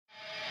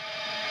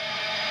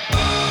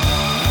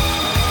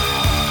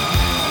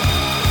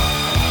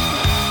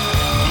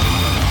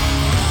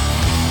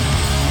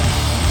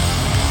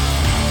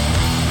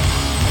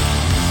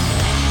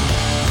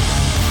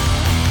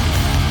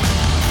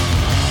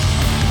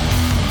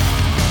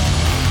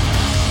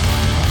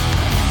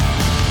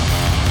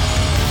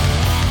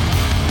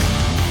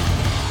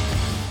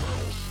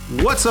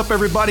What's up,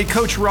 everybody?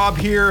 Coach Rob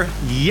here.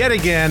 Yet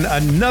again,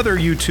 another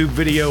YouTube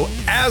video,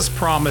 as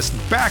promised,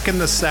 back in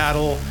the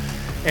saddle.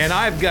 And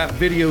I've got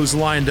videos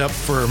lined up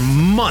for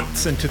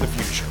months into the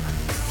future.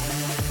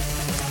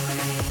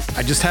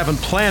 I just haven't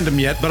planned them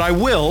yet, but I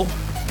will.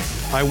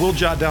 I will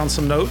jot down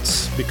some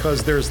notes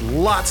because there's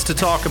lots to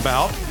talk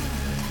about.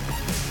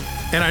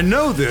 And I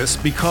know this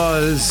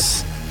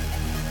because,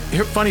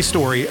 funny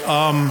story,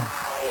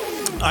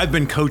 I've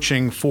been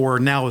coaching for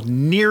now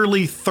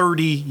nearly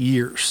 30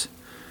 years.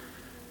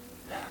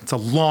 It's a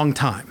long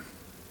time.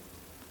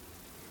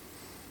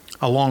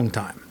 A long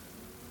time.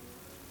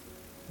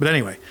 But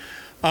anyway,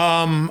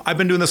 I've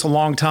been doing this a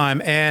long time.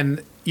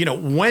 And, you know,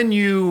 when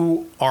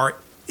you are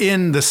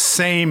in the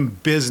same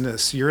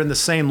business, you're in the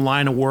same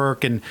line of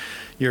work, and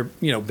you're,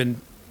 you know, been,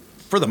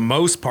 for the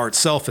most part,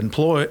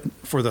 self-employed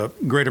for the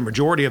greater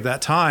majority of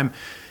that time,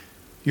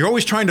 you're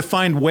always trying to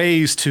find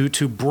ways to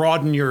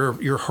broaden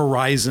your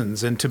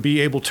horizons and to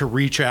be able to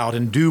reach out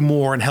and do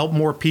more and help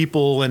more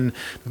people and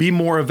be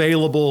more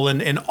available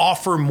and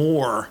offer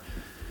more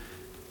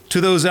to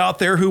those out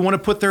there who want to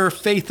put their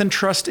faith and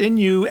trust in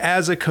you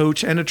as a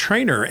coach and a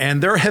trainer.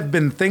 And there have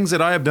been things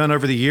that I have done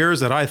over the years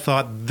that I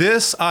thought,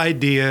 this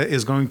idea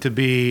is going to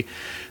be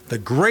the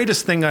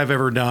greatest thing I've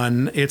ever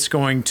done. It's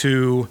going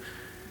to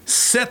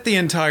set the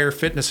entire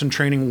fitness and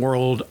training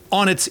world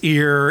on its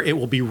ear. It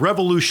will be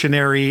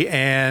revolutionary,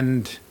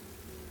 and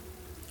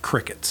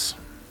crickets.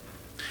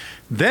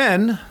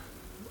 Then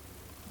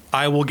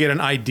I will get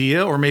an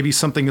idea, or maybe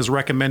something is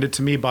recommended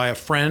to me by a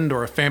friend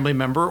or a family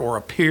member or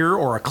a peer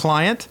or a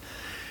client.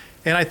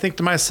 And I think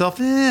to myself,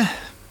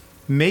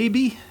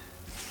 maybe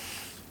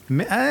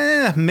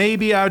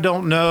I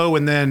don't know.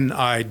 And then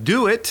I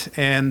do it,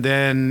 and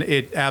then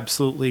it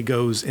absolutely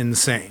goes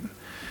insane.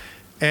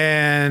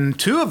 And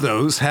two of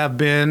those have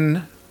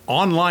been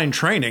online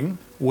training,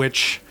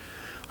 which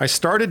I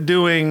started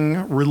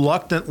doing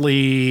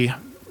reluctantly,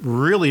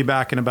 really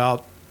back in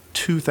about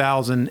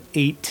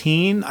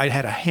 2018. I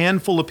had a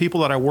handful of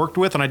people that I worked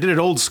with, and I did it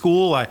old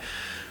school. I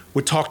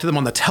would talk to them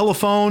on the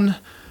telephone.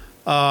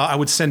 I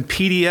would send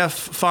PDF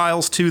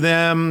files to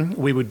them.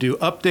 We would do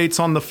updates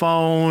on the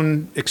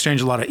phone,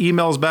 exchange a lot of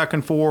emails back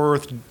and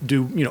forth,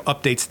 do, you know,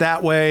 updates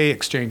that way,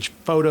 exchange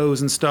photos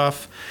and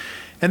stuff.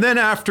 And then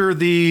after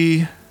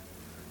the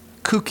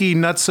kooky,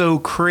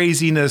 nutso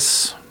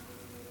craziness,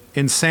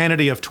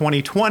 insanity of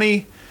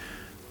 2020,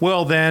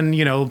 well then,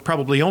 you know,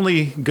 probably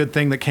only good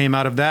thing that came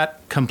out of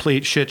that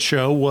complete shit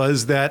show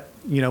was that,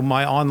 you know,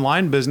 my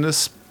online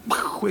business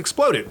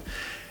exploded.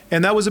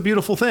 And that was a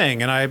beautiful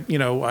thing. And I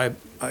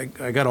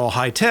got all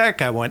high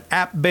tech. I went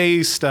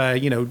app-based,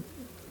 you know,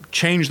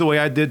 changed the way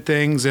I did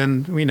things.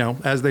 And, you know,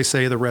 as they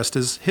say, the rest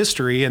is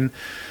history. And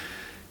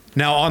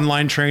now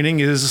online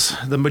training is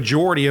the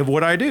majority of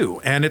what I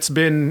do. And it's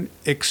been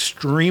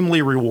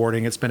extremely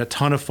rewarding. It's been a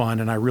ton of fun,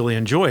 and I really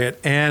enjoy it.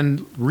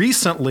 And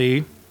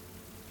recently,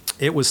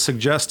 it was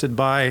suggested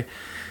by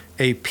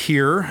a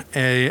peer,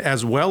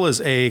 as well as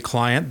a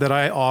client, that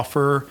I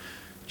offer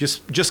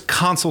just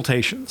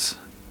consultations.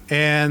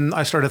 And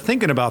I started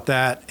thinking about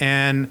that,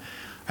 and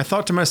I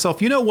thought to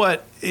myself, you know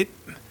what?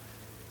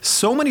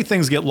 So many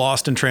things get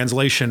lost in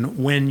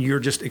translation when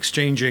you're just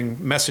exchanging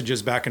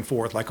messages back and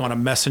forth, like on a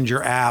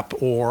messenger app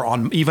or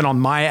even on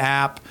my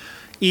app,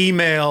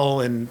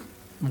 email, and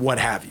what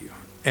have you.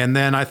 And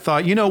then I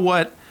thought, you know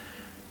what?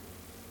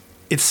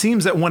 It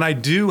seems that when I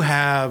do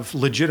have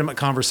legitimate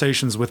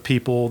conversations with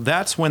people,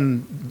 that's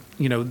when,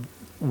 you know,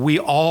 we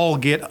all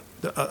get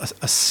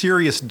a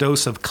serious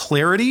dose of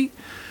clarity,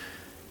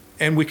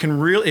 and we can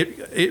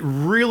it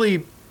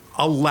really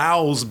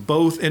allows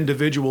both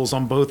individuals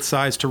on both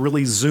sides to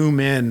really zoom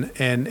in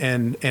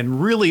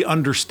and really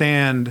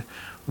understand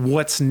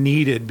what's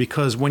needed.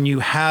 Because when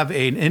you have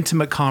an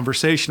intimate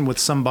conversation with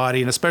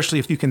somebody, and especially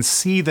if you can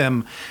see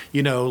them,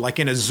 you know, like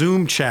in a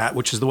Zoom chat,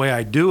 which is the way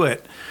I do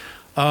it,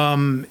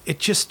 it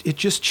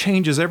just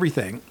changes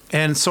everything.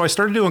 And so I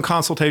started doing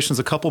consultations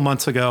a couple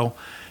months ago,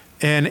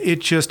 and it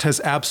just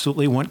has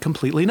absolutely went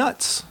completely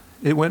nuts.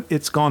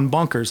 It's gone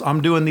bonkers.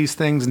 I'm doing these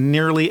things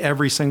nearly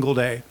every single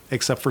day,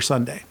 except for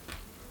Sunday,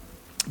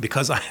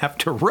 because I have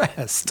to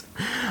rest,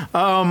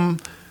 and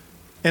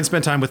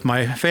spend time with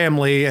my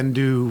family and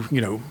do,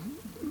 you know,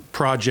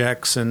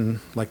 projects.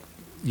 And like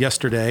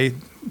yesterday,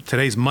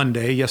 today's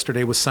Monday,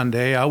 yesterday was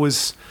Sunday, I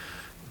was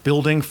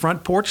building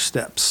front porch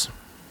steps.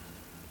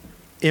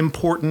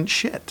 Important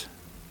shit.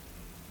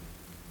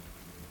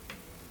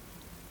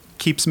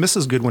 Keeps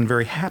Mrs. Goodwin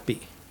very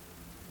happy.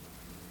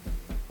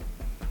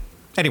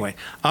 Anyway,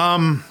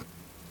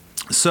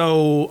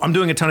 so I'm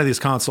doing a ton of these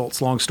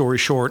consults, long story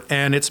short,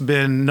 and it's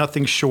been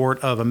nothing short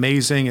of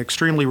amazing,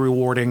 extremely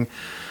rewarding.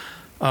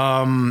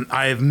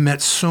 I've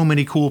met so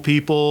many cool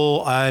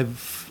people.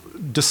 I've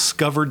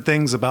discovered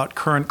things about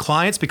current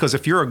clients, because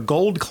if you're a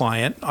gold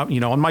client, you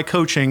know, on my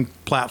coaching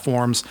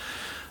platforms,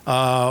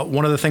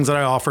 one of the things that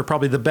I offer,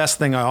 probably the best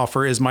thing I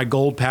offer, is my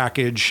gold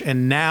package.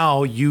 And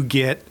now you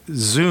get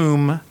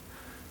Zoom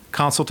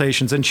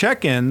consultations and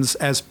check-ins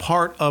as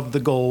part of the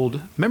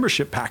Gold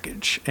membership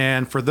package.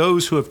 And for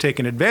those who have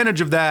taken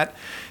advantage of that,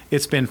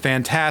 it's been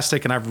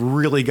fantastic, and I've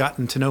really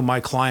gotten to know my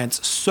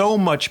clients so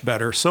much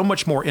better, so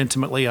much more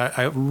intimately.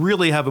 I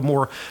really have a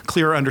more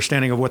clear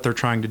understanding of what they're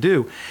trying to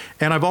do.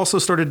 And I've also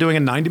started doing a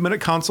 90-minute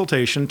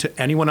consultation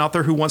to anyone out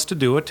there who wants to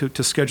do it,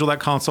 to schedule that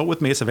consult with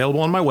me. It's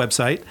available on my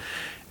website.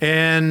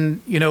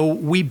 And,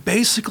 we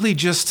basically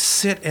just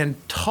sit and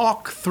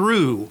talk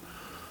through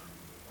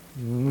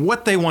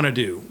what they want to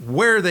do,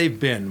 where they've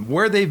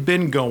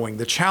been going,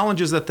 the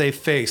challenges that they've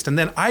faced. And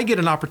then I get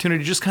an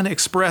opportunity to just kind of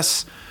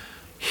express,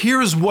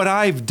 here's what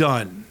I've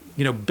done,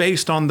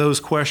 based on those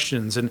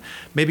questions. And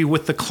maybe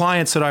with the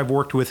clients that I've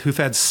worked with who've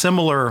had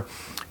similar,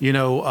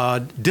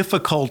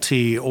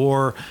 difficulty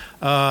or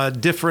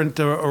different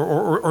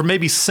or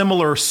maybe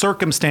similar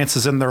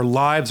circumstances in their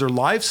lives or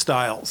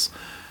lifestyles,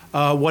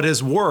 what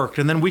has worked.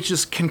 And then we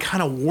just can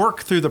kind of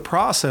work through the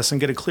process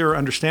and get a clearer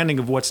understanding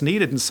of what's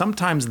needed. And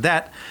sometimes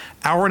that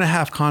hour and a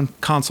half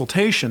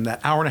consultation,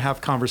 that hour and a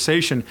half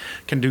conversation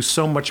can do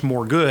so much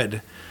more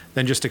good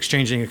than just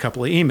exchanging a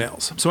couple of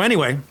emails. So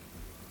anyway,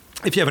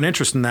 if you have an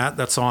interest in that,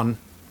 that's on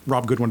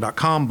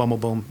robgoodwin.com,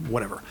 boom,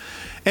 whatever.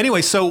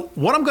 Anyway, so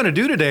what I'm going to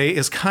do today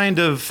is kind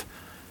of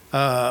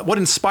what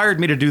inspired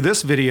me to do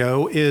this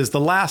video is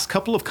the last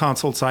couple of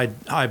consults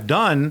I've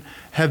done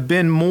have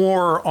been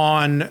more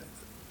on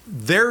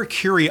their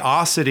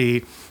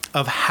curiosity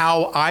of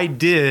how I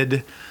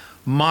did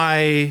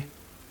my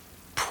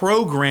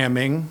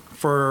programming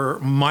for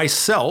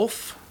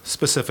myself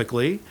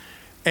specifically,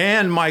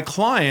 and my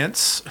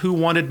clients who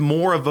wanted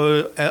more of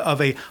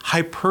a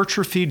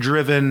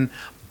hypertrophy-driven,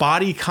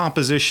 body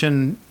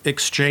composition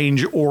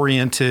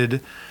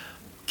exchange-oriented,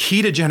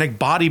 ketogenic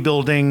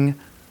bodybuilding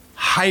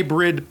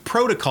hybrid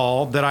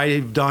protocol that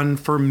I've done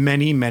for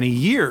many, many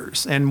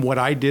years, and what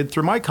I did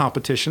through my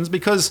competitions,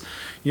 because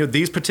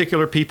these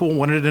particular people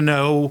wanted to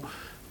know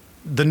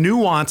the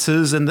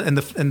nuances and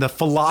the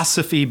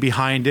philosophy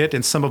behind it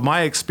and some of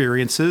my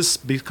experiences,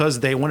 because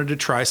they wanted to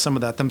try some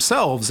of that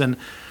themselves. And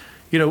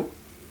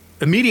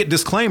immediate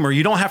disclaimer,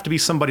 you don't have to be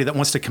somebody that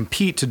wants to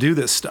compete to do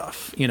this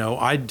stuff.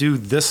 I do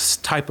this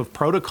type of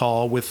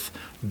protocol with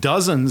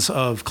dozens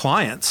of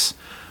clients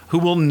who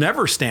will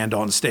never stand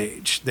on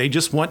stage. They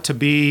just want to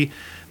be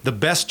the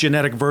best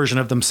genetic version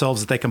of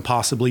themselves that they can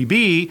possibly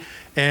be.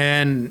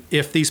 And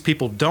if these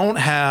people don't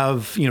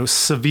have,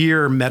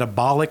 severe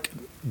metabolic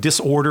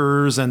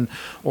disorders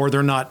or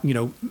they're not,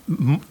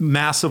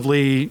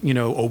 massively,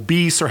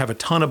 obese or have a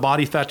ton of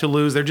body fat to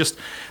lose, they're just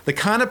the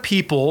kind of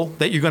people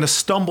that you're going to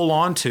stumble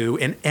onto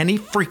in any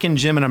freaking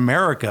gym in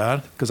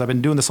America, because I've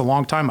been doing this a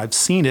long time. I've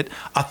seen it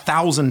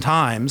 1,000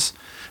 times.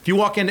 If you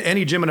walk into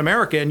any gym in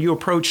America and you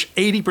approach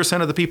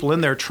 80% of the people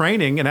in there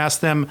training and ask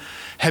them,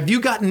 have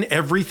you gotten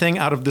everything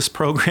out of this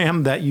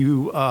program that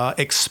you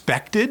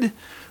expected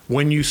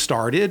when you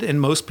started?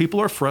 And most people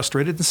are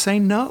frustrated and say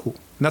no. And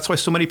that's why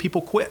so many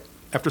people quit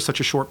after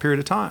such a short period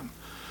of time.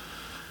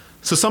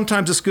 So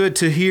sometimes it's good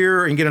to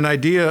hear and get an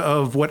idea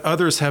of what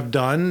others have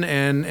done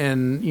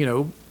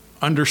and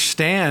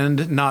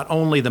understand not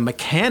only the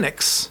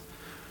mechanics,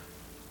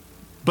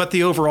 but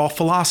the overall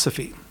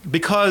philosophy.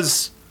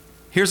 Because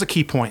here's a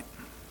key point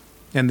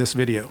in this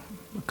video,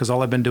 because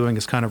all I've been doing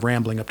is kind of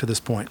rambling up to this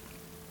point,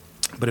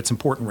 but it's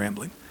important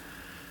rambling.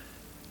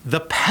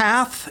 The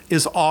path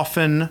is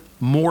often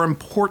more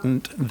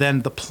important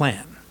than the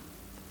plan.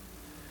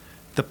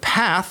 The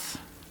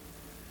path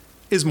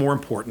is more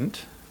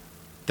important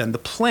than the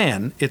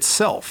plan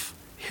itself.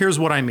 Here's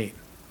what I mean.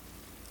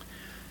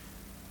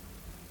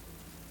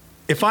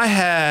 If I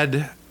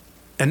had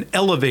an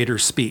elevator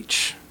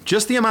speech,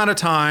 just the amount of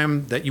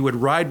time that you would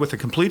ride with a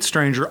complete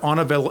stranger on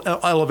an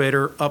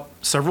elevator up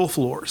several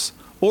floors,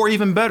 or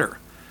even better,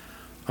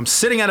 I'm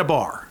sitting at a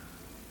bar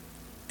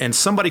and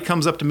somebody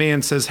comes up to me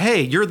and says,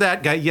 hey, you're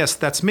that guy. Yes,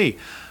 that's me.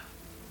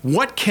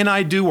 What can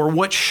I do or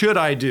what should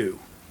I do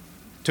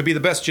to be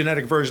the best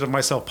genetic version of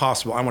myself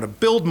possible? I want to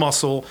build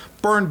muscle,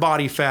 burn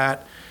body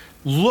fat,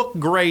 look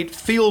great,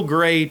 feel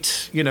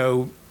great,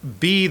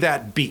 be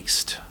that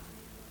beast.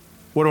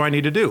 What do I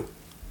need to do?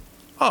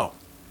 Oh,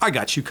 I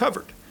got you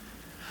covered.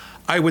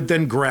 I would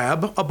then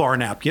grab a bar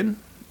napkin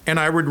and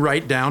I would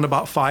write down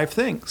about 5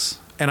 things.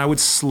 And I would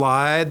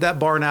slide that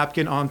bar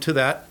napkin onto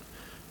that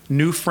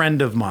new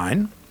friend of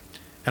mine.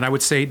 And I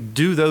would say,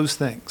 do those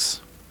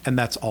things. And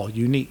that's all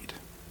you need.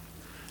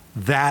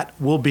 That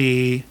will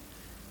be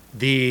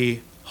the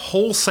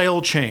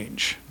wholesale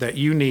change that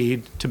you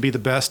need to be the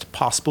best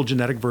possible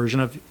genetic version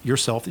of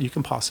yourself that you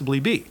can possibly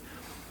be.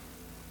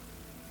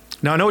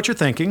 Now, I know what you're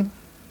thinking,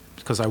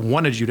 because I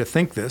wanted you to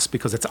think this,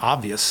 because it's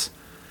obvious.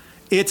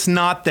 It's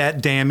not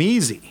that damn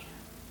easy.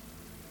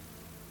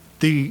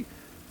 The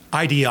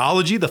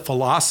ideology, the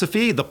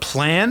philosophy, the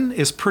plan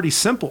is pretty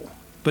simple,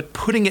 but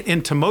putting it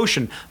into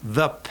motion,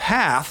 the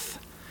path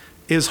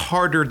is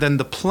harder than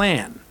the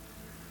plan.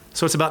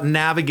 So it's about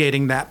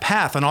navigating that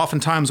path. And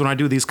oftentimes when I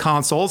do these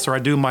consults or I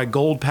do my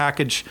gold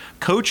package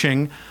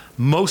coaching,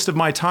 most of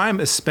my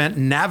time is spent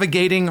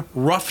navigating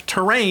rough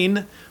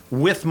terrain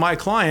with my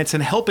clients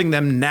and helping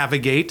them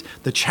navigate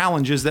the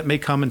challenges that may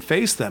come and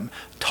face them,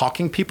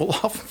 talking people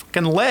off a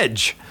fucking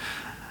ledge.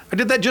 I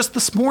did that just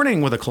this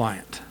morning with a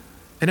client,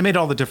 and it made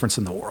all the difference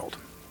in the world.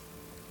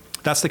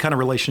 That's the kind of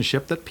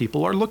relationship that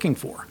people are looking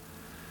for.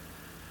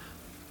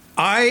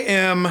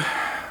 Let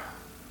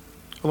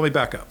me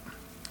back up.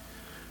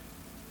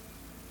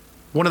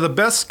 One of the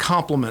best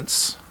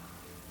compliments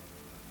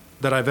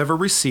that I've ever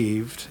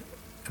received,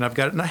 and I've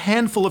gotten a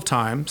handful of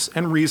times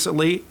and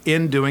recently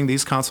in doing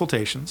these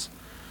consultations,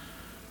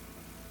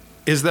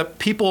 is that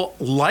people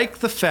like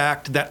the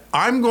fact that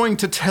I'm going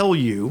to tell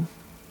you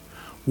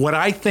what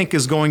I think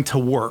is going to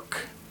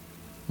work,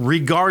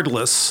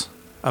 regardless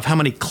of how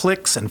many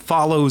clicks and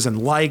follows and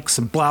likes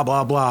and blah,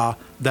 blah, blah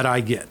that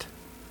I get.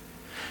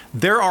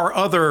 There are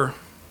other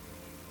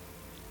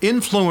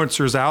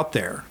influencers out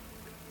there,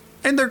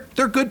 and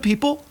they're good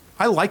people.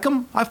 I like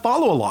them. I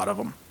follow a lot of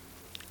them.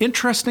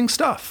 Interesting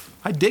stuff.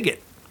 I dig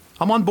it.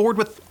 I'm on board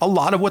with a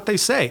lot of what they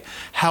say.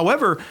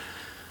 However,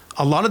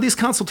 a lot of these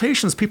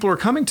consultations, people are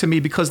coming to me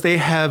because they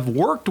have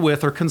worked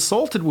with or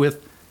consulted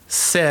with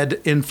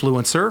said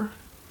influencer.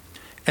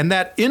 And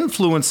that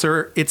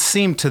influencer, it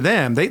seemed to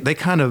them, they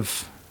kind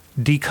of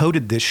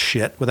decoded this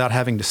shit without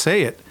having to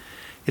say it.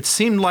 It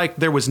seemed like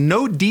there was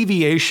no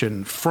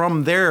deviation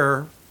from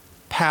their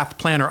path,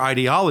 plan, or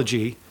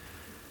ideology,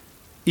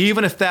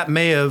 even if that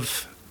may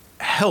have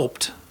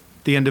helped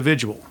the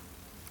individual.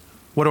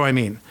 What do I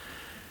mean?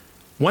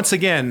 Once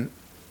again,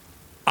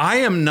 I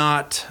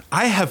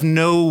have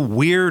no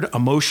weird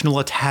emotional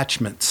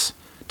attachments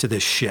to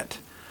this shit.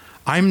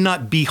 I'm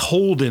not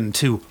beholden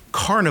to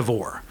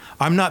carnivore.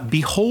 I'm not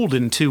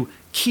beholden to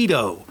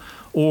keto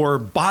or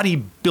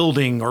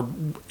bodybuilding or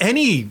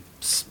any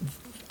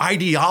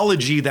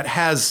ideology that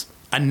has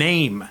a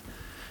name.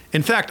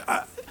 In fact,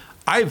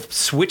 I've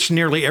switched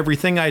nearly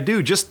everything I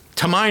do just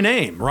to my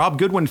name, Rob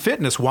Goodwin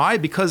Fitness. Why?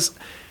 Because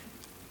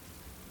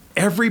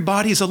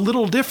everybody's a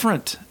little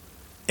different.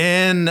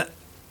 And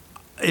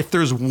if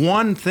there's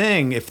one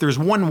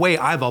way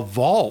I've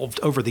evolved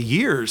over the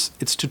years,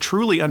 it's to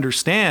truly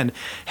understand,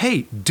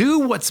 hey, do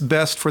what's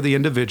best for the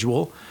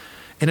individual.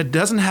 And it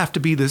doesn't have to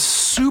be this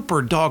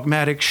super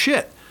dogmatic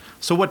shit.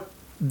 So what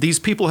these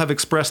people have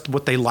expressed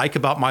what they like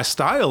about my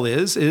style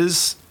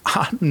is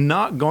I'm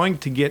not going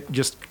to get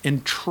just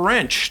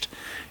entrenched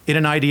in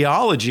an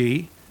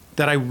ideology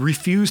that I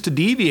refuse to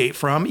deviate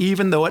from,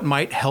 even though it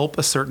might help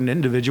a certain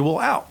individual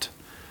out.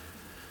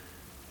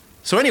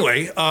 So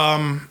anyway,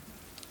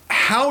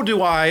 how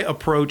do I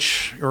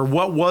approach, or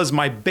what was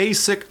my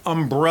basic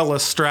umbrella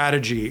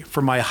strategy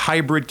for my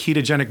hybrid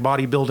ketogenic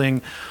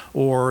bodybuilding,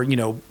 or,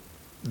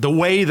 the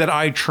way that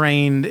I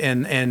trained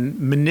and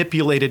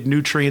manipulated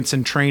nutrients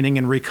in training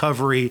and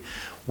recovery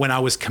when I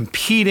was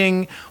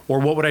competing? Or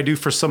what would I do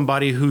for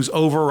somebody whose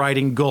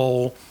overriding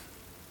goal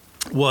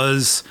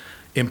was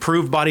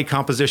improved body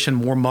composition,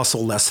 more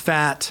muscle, less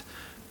fat,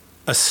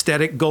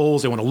 aesthetic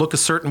goals? They want to look a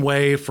certain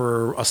way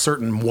for a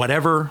certain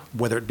whatever,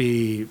 whether it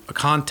be a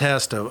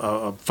contest,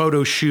 a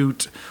photo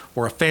shoot,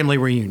 or a family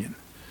reunion,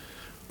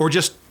 or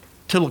just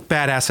to look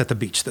badass at the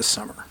beach this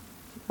summer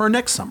or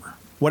next summer,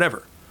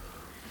 whatever.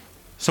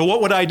 So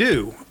what would I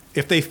do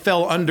if they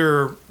fell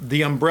under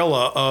the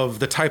umbrella of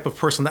the type of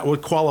person that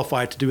would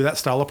qualify to do that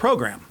style of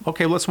program?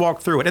 Okay, let's walk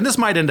through it. And this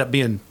might end up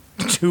being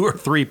 2 or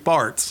 3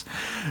 parts,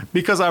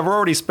 because I've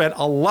already spent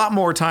a lot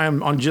more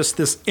time on just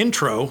this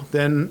intro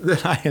than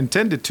I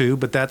intended to,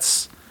 but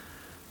that's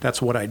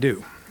what I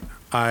do.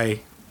 I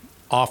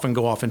often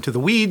go off into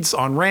the weeds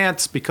on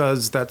rants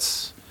because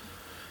that's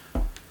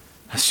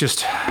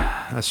just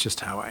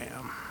how I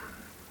am.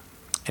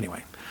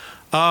 Anyway,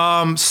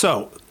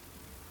 so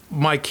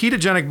my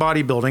ketogenic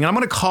bodybuilding, and I'm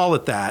going to call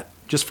it that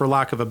just for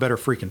lack of a better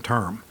freaking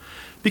term,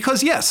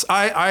 because yes,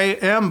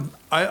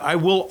 I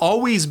will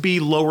always be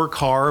lower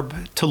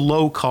carb to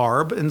low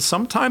carb, and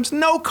sometimes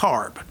no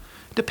carb.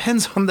 It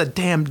depends on the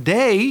damn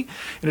day,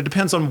 and it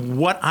depends on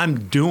what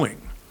I'm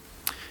doing.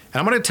 And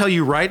I'm going to tell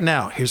you right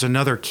now, here's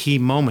another key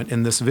moment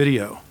in this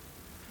video.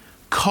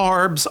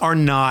 Carbs are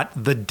not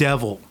the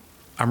devil.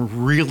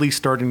 I'm really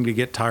starting to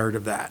get tired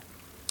of that.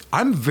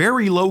 I'm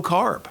very low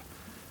carb.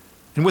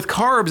 And with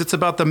carbs, it's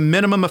about the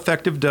minimum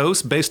effective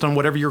dose based on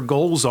whatever your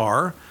goals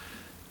are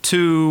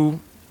to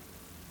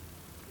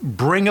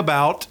bring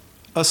about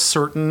a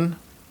certain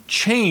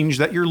change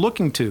that you're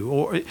looking to.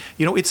 Or,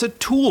 it's a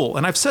tool.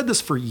 And I've said this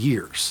for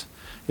years.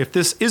 If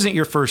this isn't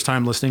your first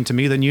time listening to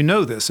me, then you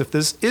know this. If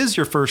this is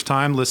your first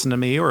time listening to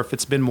me, or if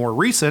it's been more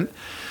recent,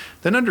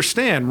 then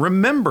understand,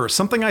 remember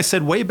something I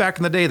said way back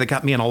in the day that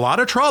got me in a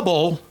lot of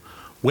trouble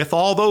with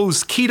all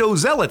those keto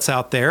zealots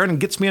out there, and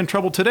gets me in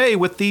trouble today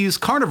with these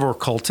carnivore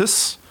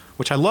cultists,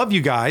 which I love you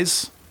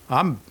guys.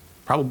 I'm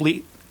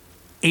probably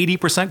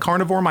 80%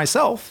 carnivore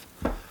myself.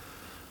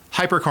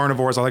 Hyper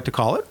carnivore, as I like to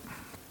call it,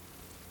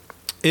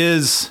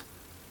 is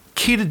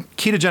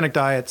ketogenic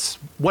diets,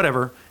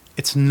 whatever.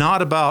 It's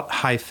not about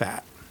high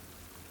fat.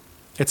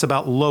 It's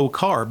about low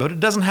carb, but it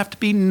doesn't have to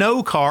be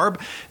no carb.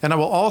 And I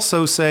will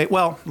also say,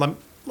 well,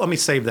 let me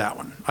save that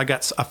one. I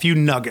got a few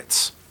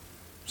nuggets.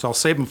 So I'll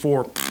save them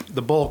for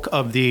the bulk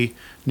of the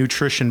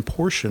nutrition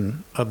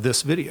portion of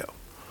this video,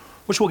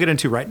 which we'll get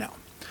into right now.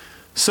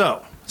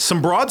 So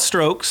some broad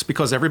strokes,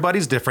 because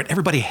everybody's different.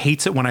 Everybody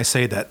hates it when I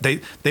say that.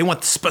 They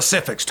want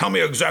specifics. Tell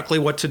me exactly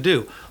what to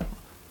do.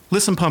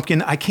 Listen,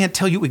 Pumpkin, I can't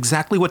tell you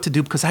exactly what to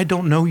do because I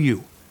don't know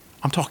you.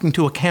 I'm talking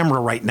to a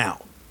camera right now,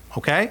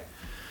 okay?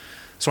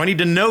 So I need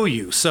to know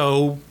you.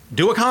 So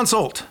do a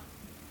consult.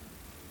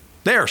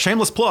 There,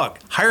 shameless plug.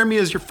 Hire me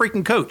as your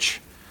freaking coach.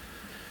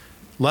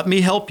 Let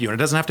me help you, and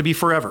it doesn't have to be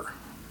forever.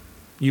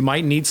 You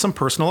might need some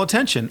personal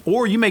attention,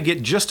 or you may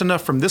get just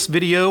enough from this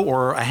video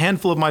or a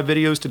handful of my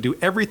videos to do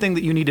everything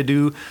that you need to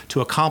do to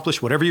accomplish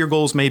whatever your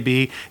goals may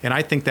be, and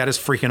I think that is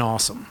freaking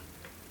awesome.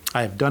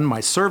 I have done my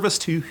service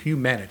to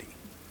humanity.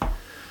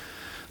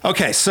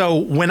 Okay, so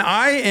when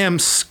I am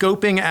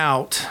scoping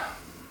out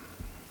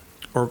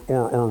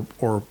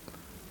or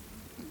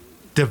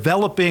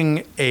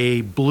developing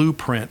a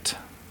blueprint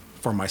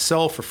for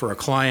myself or for a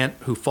client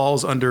who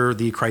falls under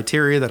the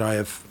criteria that I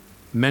have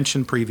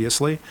mentioned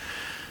previously,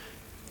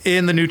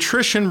 in the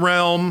nutrition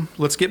realm,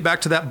 let's get back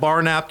to that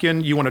bar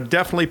napkin. You want to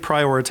definitely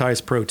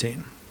prioritize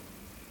protein.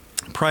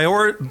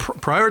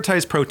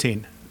 Prioritize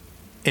protein.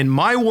 In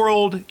my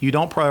world, you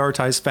don't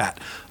prioritize fat.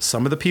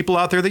 Some of the people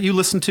out there that you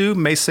listen to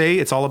may say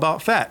it's all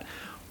about fat.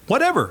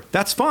 Whatever,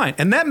 that's fine.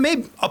 And that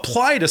may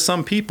apply to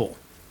some people.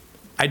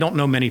 I don't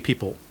know many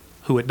people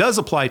who it does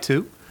apply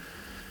to.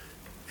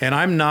 And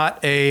I'm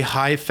not a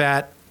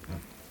high-fat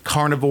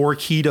carnivore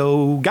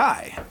keto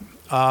guy.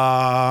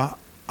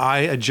 I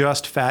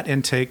adjust fat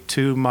intake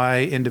to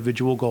my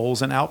individual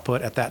goals and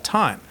output at that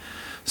time.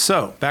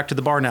 So back to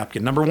the bar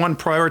napkin. Number one,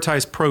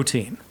 prioritize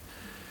protein.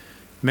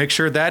 Make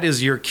sure that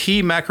is your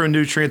key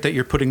macronutrient that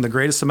you're putting the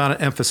greatest amount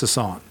of emphasis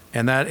on.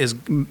 And that is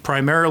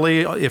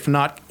primarily, if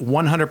not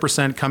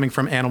 100%, coming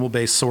from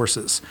animal-based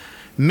sources.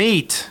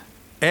 Meat,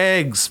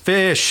 eggs,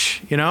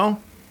 fish,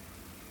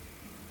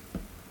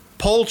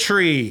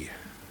 poultry.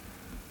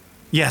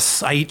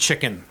 Yes, I eat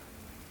chicken.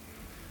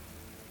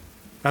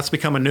 That's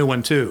become a new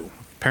one too.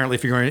 Apparently,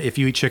 if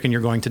you eat chicken,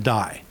 you're going to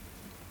die.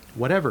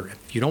 Whatever.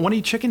 If you don't want to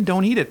eat chicken,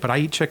 don't eat it. But I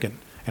eat chicken,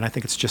 and I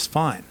think it's just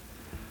fine.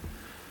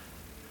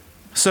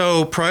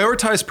 So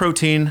prioritize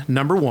protein,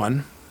 number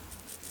one.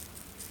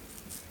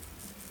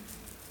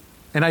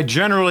 And I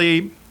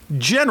generally,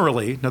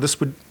 now this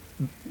would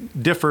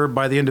differ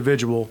by the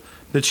individual,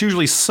 but it's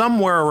usually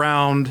somewhere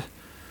around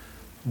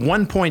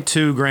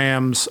 1.2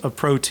 grams of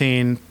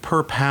protein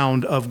per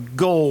pound of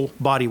goal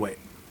body weight.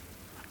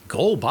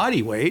 Goal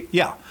body weight?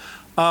 Yeah.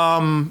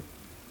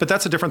 But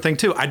that's a different thing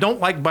too. I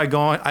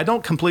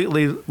don't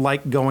completely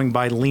like going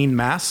by lean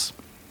mass,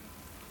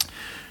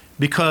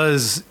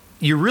 because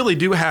you really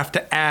do have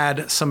to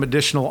add some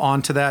additional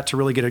onto that to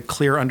really get a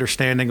clear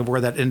understanding of where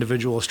that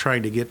individual is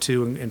trying to get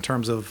to in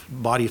terms of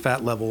body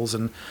fat levels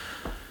and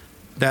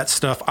that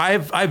stuff.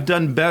 I've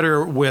done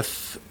better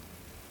with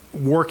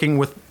working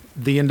with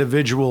the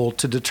individual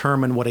to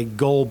determine what a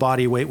goal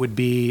body weight would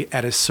be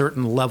at a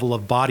certain level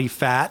of body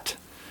fat,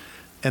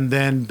 and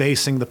then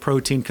basing the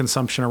protein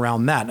consumption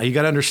around that. Now, you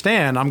got to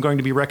understand, I'm going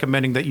to be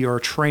recommending that you're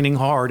training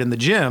hard in the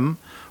gym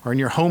or in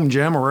your home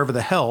gym or wherever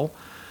the hell.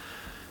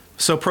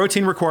 So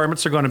protein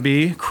requirements are going to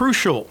be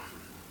crucial.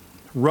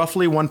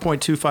 Roughly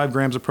 1.25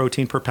 grams of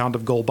protein per pound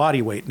of goal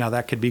body weight. Now,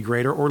 that could be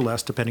greater or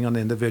less depending on the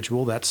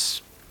individual.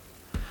 That's,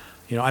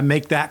 I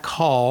make that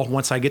call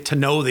once I get to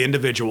know the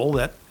individual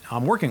that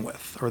I'm working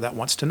with or that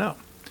wants to know.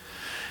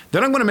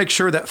 Then I'm going to make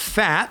sure that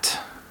fat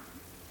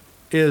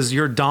is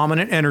your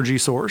dominant energy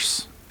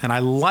source. And I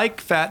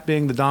like fat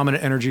being the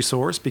dominant energy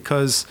source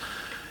because,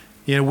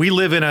 we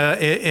live in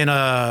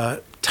a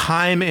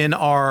time in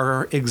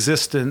our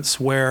existence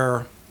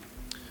where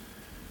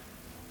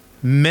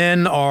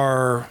men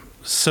are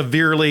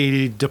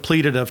severely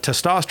depleted of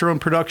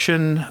testosterone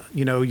production.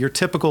 Your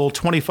typical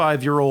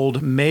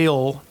 25-year-old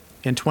male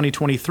in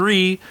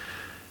 2023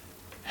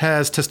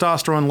 has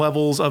testosterone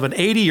levels of an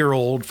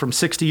 80-year-old from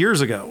 60 years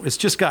ago. It's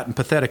just gotten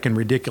pathetic and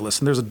ridiculous.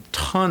 And there's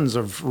tons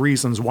of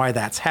reasons why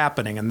that's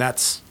happening, and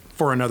that's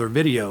for another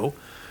video.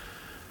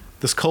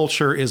 This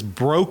culture is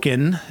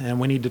broken, and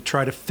we need to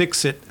try to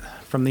fix it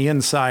from the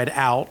inside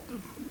out.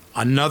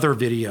 Another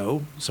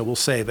video, so we'll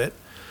save it.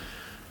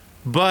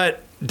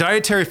 But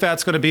dietary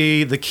fat's going to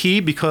be the key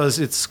because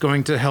it's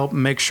going to help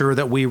make sure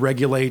that we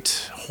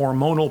regulate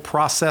hormonal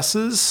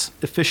processes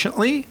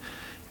efficiently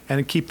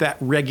and keep that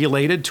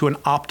regulated to an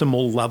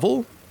optimal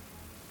level.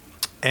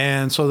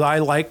 And so I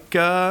like,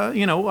 I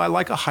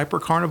like a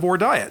hypercarnivore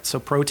diet. So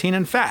protein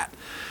and fat,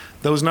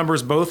 those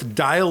numbers both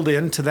dialed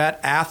into that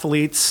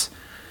athlete's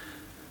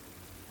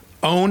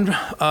own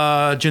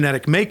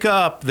genetic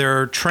makeup,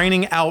 their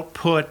training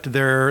output,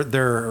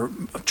 their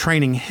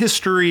training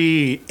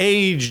history,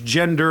 age,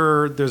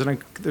 gender.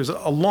 There's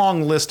a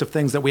long list of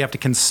things that we have to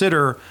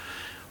consider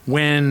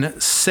when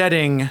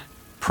setting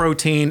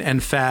protein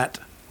and fat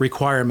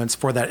requirements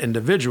for that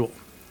individual.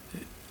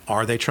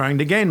 Are they trying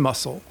to gain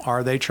muscle?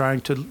 Are they trying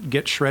to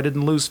get shredded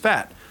and lose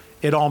fat?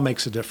 It all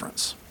makes a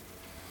difference.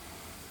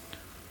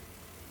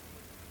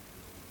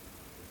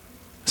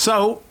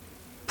 So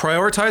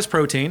prioritize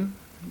protein.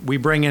 We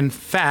bring in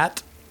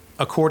fat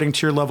according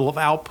to your level of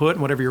output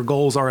and whatever your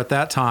goals are at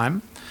that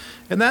time.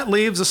 And that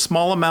leaves a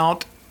small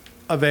amount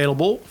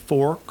available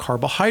for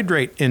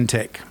carbohydrate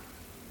intake.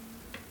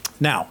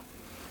 Now,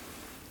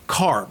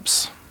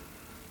 carbs.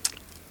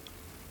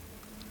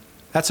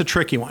 That's a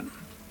tricky one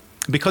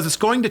because it's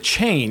going to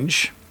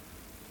change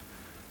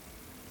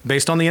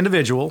based on the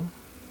individual.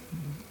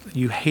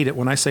 You hate it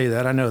when I say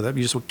that. I know that.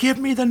 You just, well, give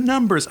me the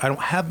numbers. I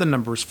don't have the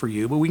numbers for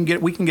you, but we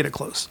can get it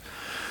close.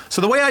 So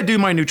the way I do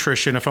my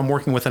nutrition, if I'm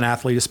working with an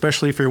athlete,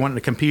 especially if you're wanting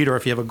to compete or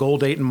if you have a goal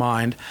date in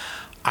mind,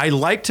 I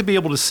like to be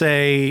able to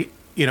say,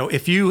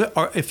 if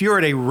you're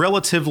at a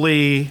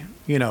relatively,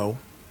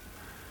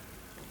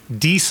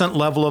 decent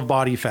level of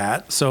body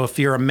fat. So if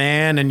you're a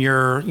man and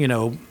you're,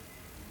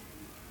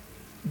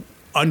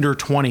 under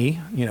 20,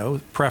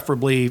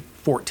 preferably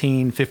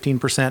 14,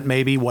 15%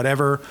 maybe,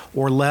 whatever,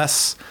 or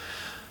less.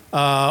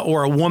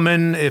 Or a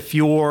woman, if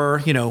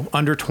you're,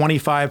 under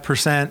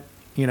 25%,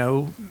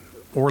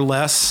 or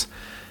less,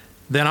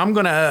 then I'm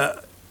going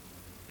to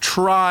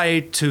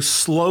try to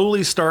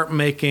slowly start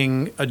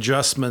making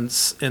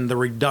adjustments in the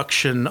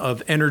reduction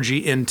of energy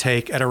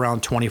intake at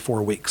around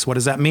 24 weeks. What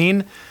does that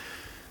mean?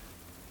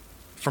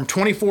 From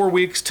 24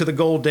 weeks to the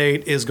goal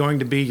date is going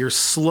to be your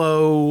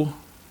slow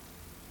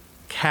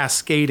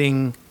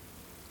cascading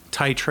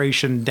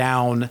titration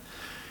down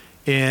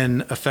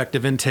in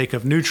effective intake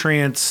of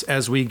nutrients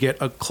as we get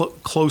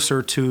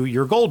closer to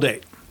your goal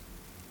date.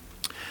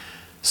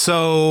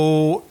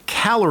 So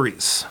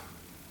calories.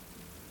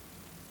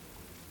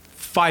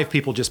 5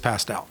 people just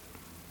passed out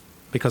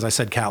because I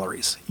said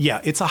calories. Yeah,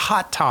 it's a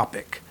hot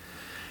topic.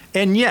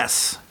 And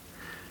yes,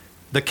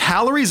 the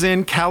calories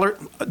in,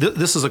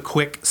 this is a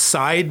quick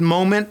side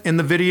moment in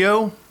the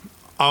video.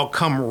 I'll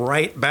come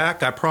right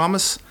back, I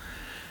promise.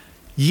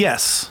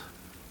 Yes,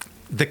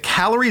 the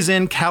calories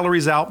in,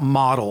 calories out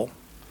model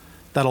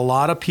that a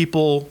lot of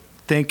people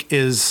think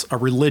is a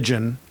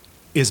religion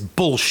is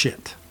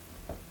bullshit.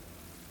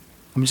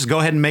 Let me just go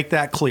ahead and make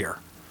that clear.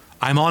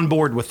 I'm on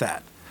board with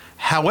that.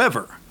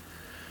 However,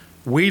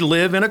 we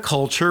live in a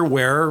culture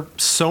where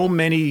so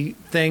many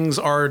things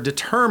are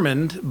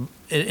determined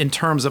in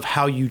terms of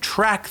how you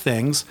track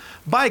things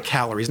by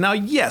calories. Now,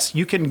 yes,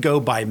 you can go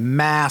by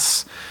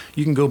mass,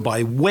 you can go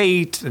by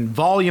weight and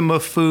volume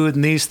of food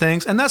and these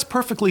things, and that's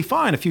perfectly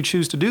fine if you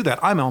choose to do that.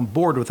 I'm on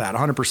board with that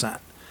 100%.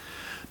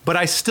 But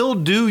I still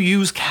do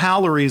use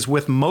calories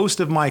with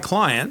most of my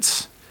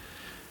clients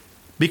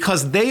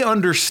because they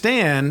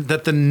understand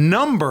that the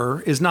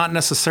number is not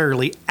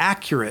necessarily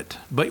accurate,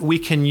 but we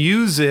can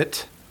use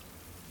it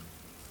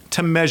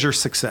to measure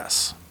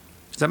success.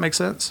 Does that make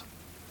sense?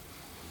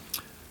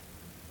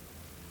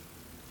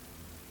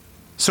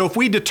 So if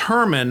we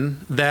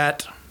determine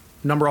that,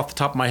 number off the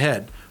top of my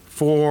head,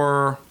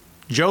 for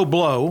Joe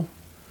Blow,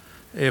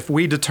 if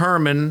we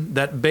determine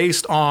that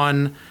based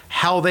on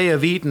how they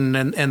have eaten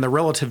and the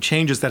relative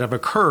changes that have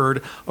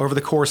occurred over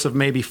the course of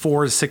maybe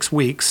 4 to 6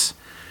 weeks,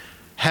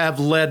 have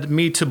led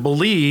me to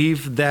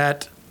believe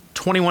that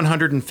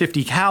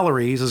 2,150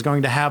 calories is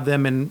going to have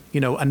them in,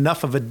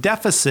 enough of a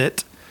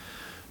deficit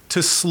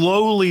to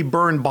slowly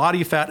burn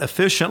body fat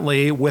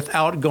efficiently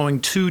without going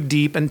too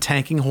deep and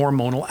tanking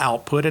hormonal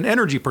output and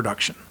energy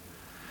production.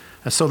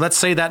 And so let's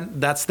say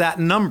that's that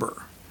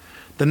number.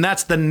 Then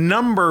that's the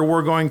number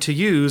we're going to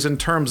use in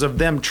terms of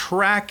them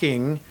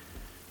tracking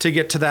to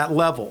get to that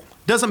level.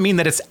 Doesn't mean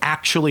that it's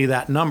actually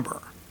that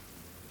number.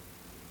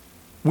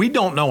 We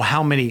don't know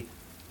how many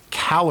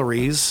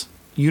calories,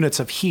 units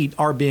of heat,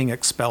 are being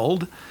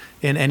expelled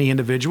in any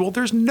individual.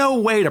 There's no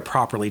way to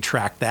properly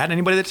track that.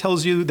 Anybody that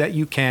tells you that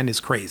you can is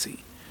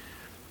crazy.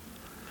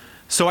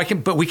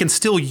 But we can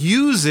still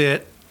use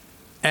it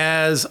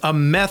as a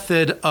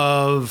method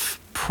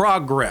of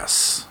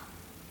progress,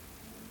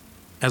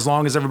 as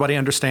long as everybody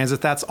understands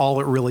that that's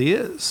all it really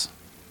is.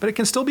 But it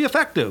can still be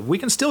effective. We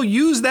can still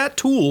use that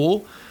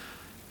tool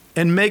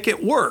and make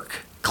it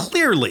work,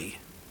 clearly.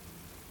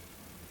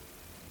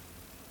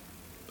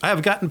 I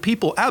have gotten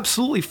people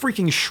absolutely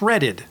freaking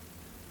shredded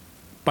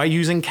by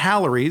using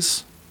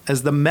calories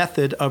as the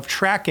method of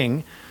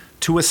tracking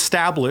to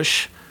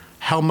establish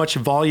how much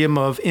volume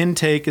of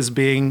intake is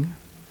being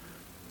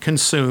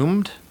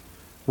consumed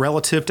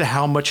relative to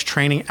how much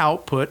training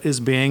output is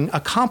being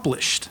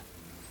accomplished.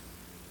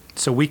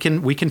 So we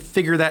can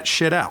figure that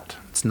shit out.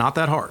 It's not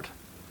that hard.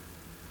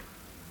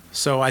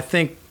 So I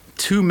think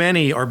too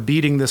many are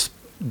beating this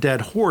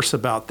dead horse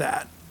about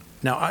that.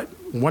 Now,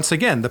 once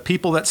again, the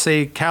people that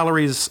say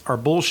calories are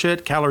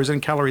bullshit, calories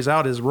in, calories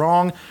out is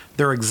wrong,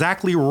 they're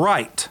exactly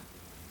right.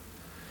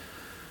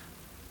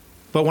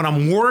 But when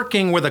I'm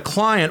working with a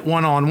client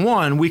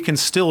one-on-one, we can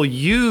still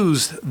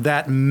use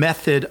that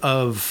method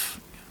of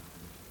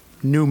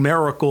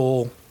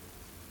numerical,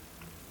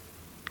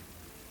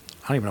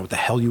 I don't even know what the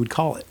hell you would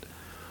call it.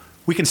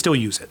 We can still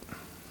use it.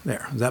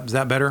 There, is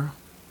that better?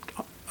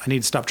 I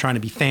need to stop trying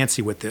to be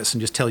fancy with this and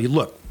just tell you,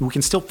 look, we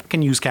can still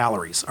fucking use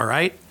calories, all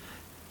right?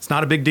 It's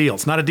not a big deal.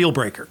 It's not a deal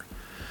breaker.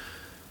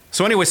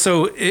 So anyway,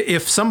 so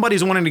if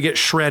somebody's wanting to get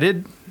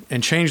shredded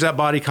and change that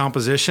body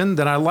composition,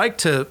 then I like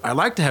to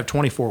have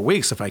 24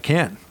 weeks if I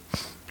can.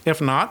 If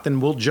not,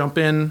 then we'll jump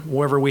in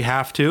wherever we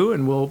have to,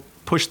 and we'll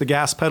push the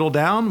gas pedal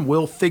down.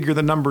 We'll figure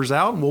the numbers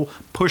out, and we'll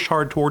push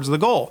hard towards the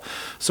goal.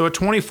 So at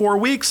 24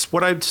 weeks,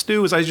 what I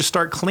do is I just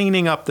start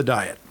cleaning up the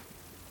diet.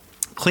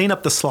 Clean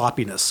up the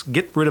sloppiness,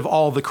 get rid of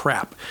all the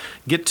crap,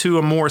 get to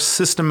a more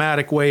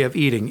systematic way of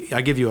eating.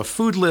 I give you a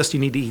food list. You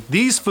need to eat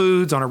these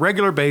foods on a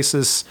regular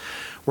basis.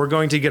 We're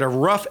going to get a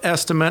rough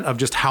estimate of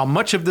just how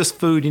much of this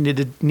food you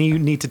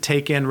need to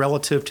take in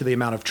relative to the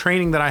amount of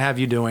training that I have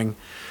you doing.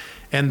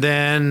 And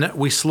then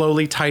we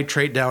slowly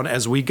titrate down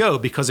as we go,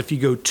 because if you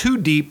go too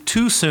deep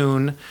too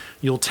soon,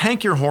 you'll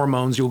tank your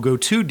hormones, you'll go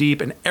too deep,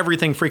 and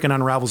everything freaking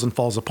unravels and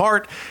falls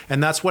apart.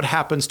 And that's what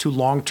happens to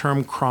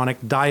long-term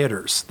chronic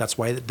dieters. That's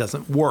why it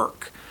doesn't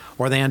work,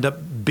 or they end up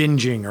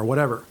binging or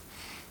whatever.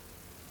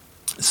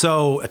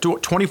 So at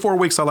 24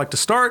 weeks, I like to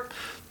start.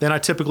 Then I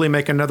typically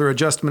make another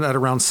adjustment at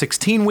around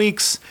 16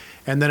 weeks.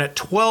 And then at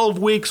 12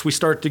 weeks, we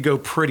start to go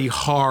pretty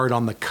hard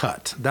on the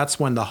cut. That's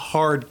when the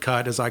hard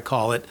cut, as I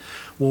call it,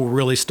 will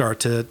really start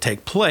to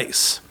take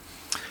place.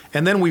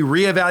 And then we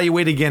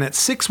reevaluate again at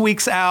 6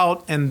 weeks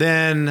out, and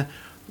then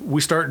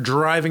we start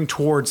driving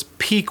towards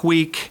peak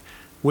week,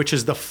 which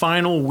is the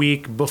final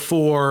week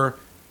before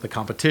the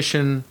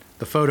competition,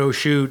 the photo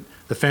shoot,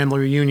 the family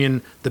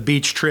reunion, the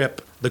beach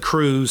trip, the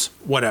cruise,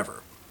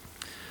 whatever.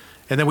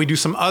 And then we do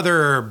some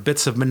other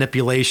bits of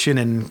manipulation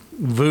and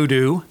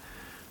voodoo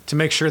to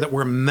make sure that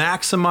we're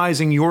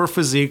maximizing your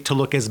physique to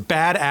look as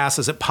badass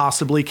as it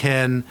possibly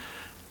can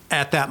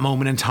at that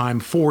moment in time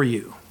for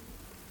you.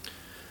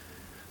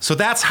 So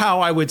that's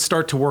how I would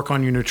start to work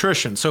on your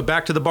nutrition. So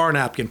back to the bar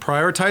napkin,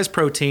 prioritize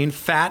protein.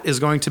 Fat is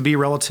going to be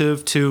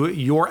relative to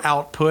your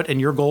output and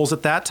your goals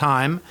at that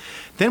time.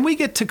 Then we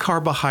get to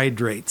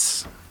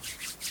carbohydrates.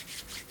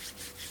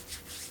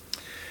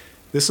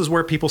 This is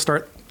where people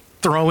start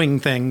throwing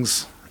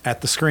things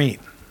at the screen.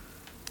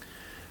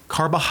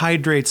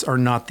 Carbohydrates are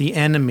not the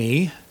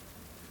enemy.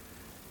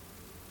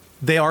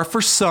 They are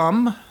for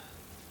some.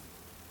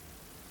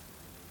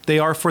 They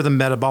are for the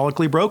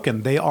metabolically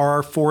broken. They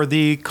are for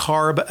the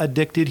carb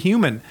addicted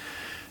human.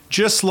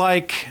 Just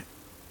like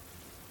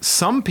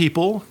some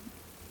people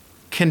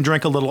can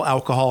drink a little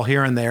alcohol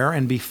here and there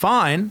and be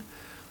fine,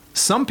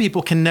 some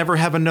people can never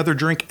have another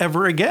drink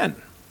ever again,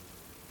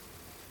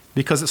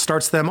 because it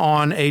starts them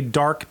on a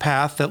dark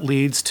path that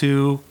leads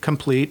to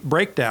complete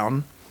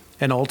breakdown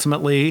and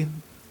ultimately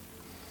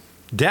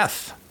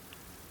death.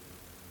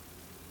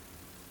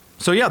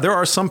 So yeah, there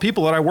are some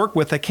people that I work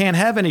with that can't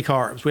have any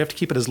carbs. We have to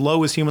keep it as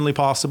low as humanly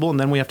possible, and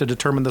then we have to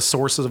determine the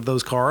sources of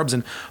those carbs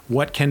and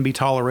what can be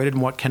tolerated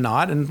and what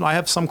cannot. And I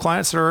have some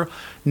clients that are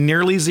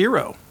nearly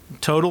zero,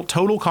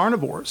 total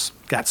carnivores.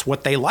 That's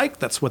what they like,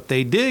 that's what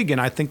they dig, and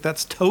I think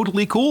that's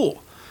totally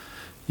cool.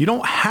 You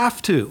don't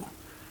have to.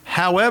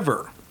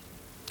 However,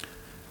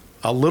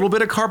 a little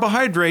bit of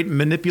carbohydrate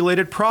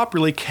manipulated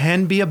properly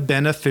can be a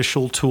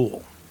beneficial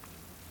tool.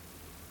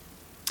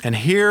 And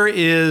here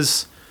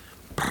is,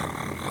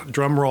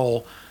 drum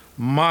roll,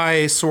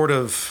 my sort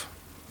of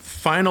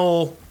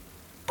final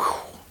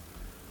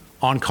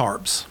on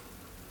carbs.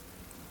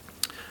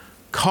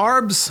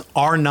 Carbs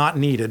are not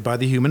needed by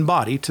the human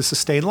body to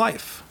sustain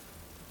life.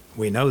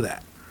 We know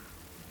that.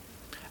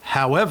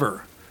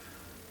 However,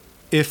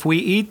 if we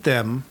eat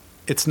them,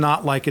 it's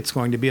not like it's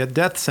going to be a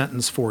death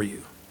sentence for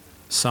you.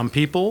 Some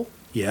people,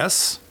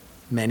 yes.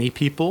 Many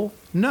people,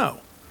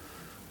 no.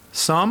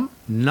 Some,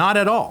 not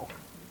at all.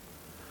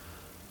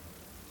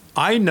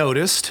 I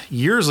noticed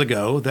years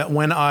ago that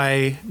when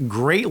I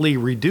greatly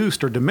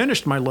reduced or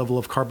diminished my level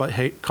of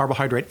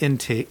carbohydrate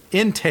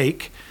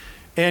intake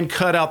and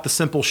cut out the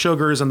simple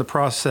sugars and the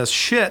processed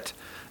shit,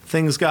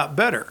 things got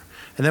better.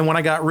 And then when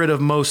I got rid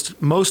of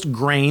most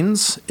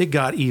grains, it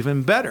got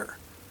even better.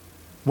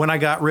 When I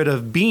got rid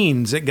of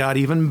beans, it got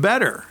even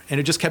better. And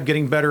it just kept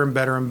getting better and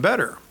better and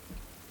better.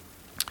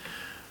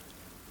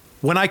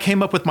 When I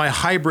came up with my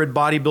hybrid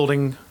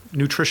bodybuilding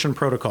nutrition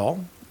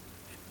protocol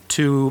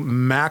to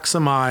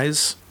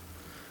maximize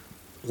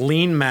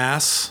lean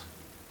mass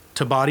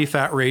to body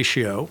fat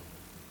ratio,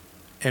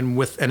 and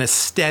with an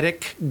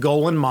aesthetic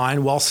goal in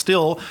mind while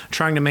still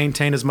trying to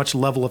maintain as much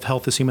level of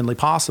health as humanly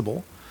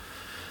possible,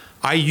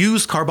 I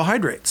use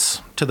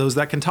carbohydrates to those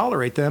that can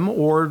tolerate them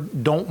or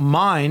don't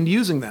mind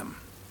using them.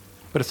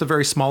 But it's a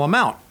very small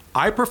amount.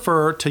 I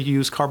prefer to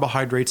use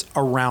carbohydrates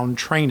around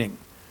training.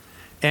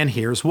 And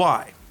here's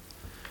why.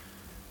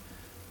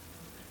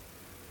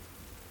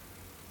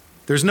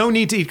 There's no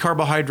need to eat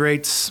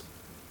carbohydrates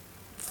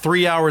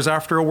 3 hours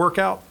after a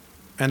workout,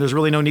 and there's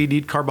really no need to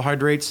eat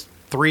carbohydrates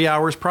 3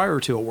 hours prior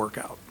to a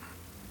workout.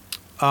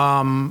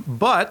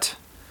 But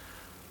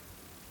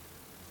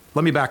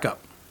let me back up.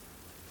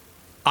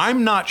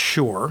 I'm not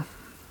sure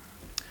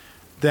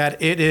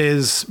that it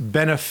is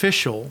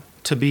beneficial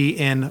to be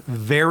in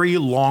very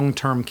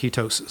long-term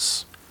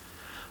ketosis.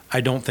 I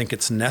don't think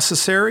it's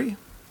necessary,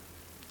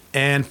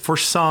 and for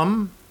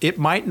some, it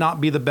might not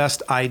be the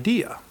best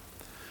idea.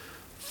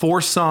 For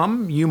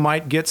some, you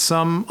might get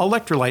some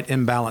electrolyte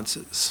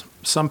imbalances.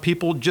 Some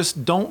people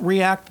just don't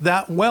react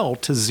that well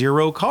to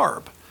zero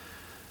carb.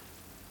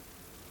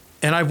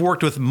 And I've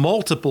worked with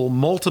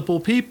multiple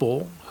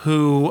people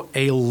who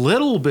a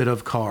little bit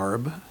of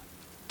carb,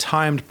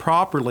 timed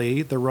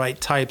properly, the right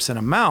types and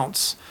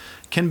amounts,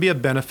 can be a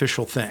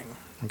beneficial thing.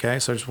 Okay,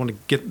 so I just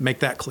want to make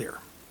that clear.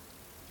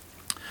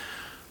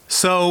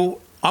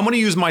 So I'm going to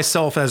use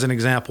myself as an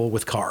example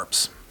with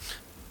carbs.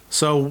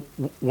 So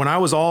when I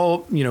was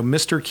all,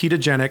 Mr.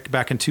 Ketogenic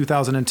back in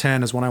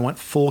 2010 is when I went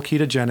full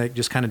ketogenic,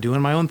 just kind of doing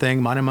my own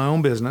thing, minding my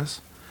own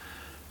business.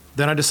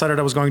 Then I decided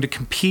I was going to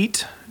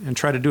compete and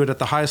try to do it at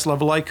the highest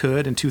level I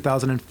could in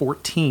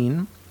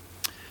 2014.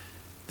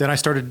 Then I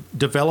started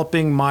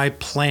developing my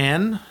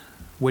plan,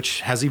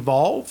 which has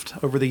evolved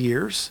over the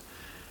years.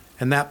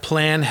 And that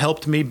plan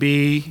helped me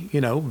be,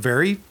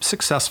 very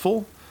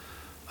successful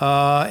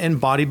in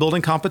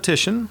bodybuilding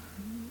competition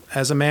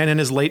as a man in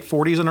his late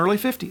 40s and early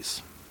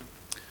 50s.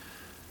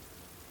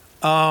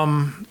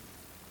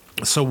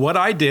 So what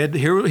I did,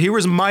 here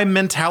was my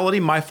mentality,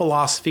 my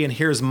philosophy, and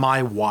here's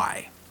my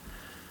why.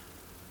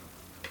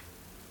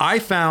 I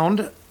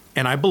found,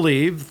 and I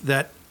believe,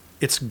 that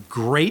it's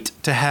great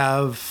to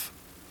have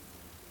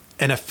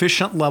an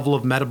efficient level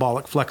of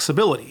metabolic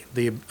flexibility,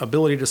 the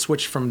ability to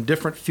switch from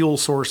different fuel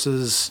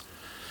sources,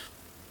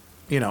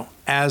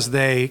 as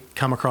they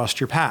come across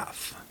your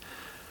path.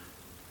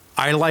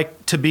 I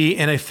like to be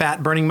in a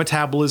fat-burning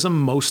metabolism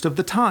most of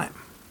the time,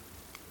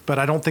 but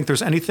I don't think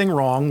there's anything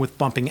wrong with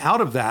bumping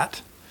out of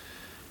that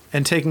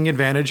and taking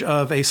advantage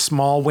of a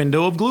small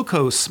window of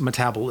glucose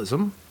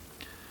metabolism.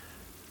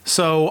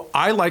 So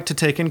I like to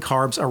take in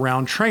carbs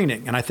around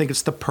training, and I think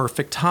it's the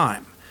perfect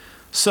time.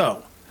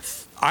 So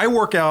I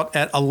work out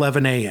at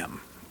 11 a.m.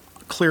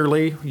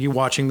 Clearly, you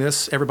watching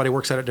this, everybody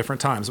works out at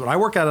different times, but I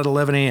work out at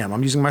 11 a.m.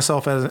 I'm using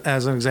myself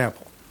as an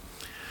example.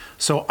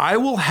 So I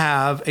will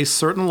have a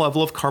certain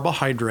level of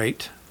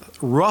carbohydrate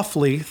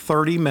roughly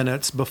 30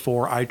 minutes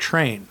before I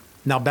train.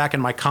 Now, back in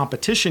my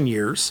competition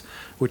years,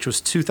 which was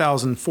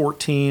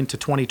 2014 to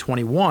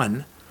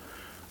 2021,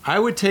 I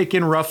would take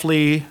in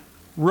roughly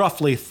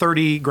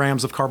 30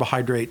 grams of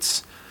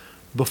carbohydrates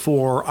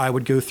before I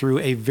would go through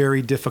a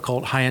very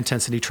difficult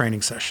high-intensity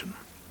training session.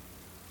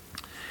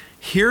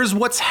 Here's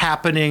what's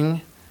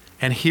happening,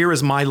 and here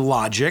is my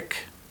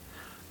logic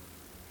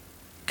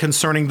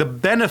concerning the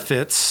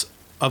benefits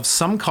of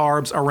some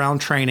carbs around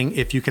training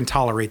if you can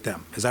tolerate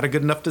them. Is that a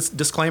good enough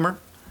disclaimer?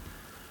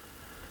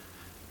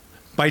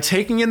 By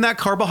taking in that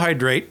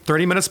carbohydrate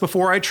 30 minutes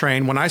before I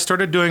train, when I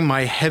started doing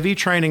my heavy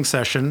training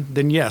session,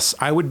 then yes,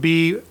 I would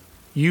be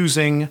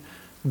using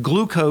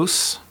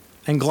glucose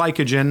and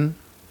glycogen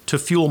to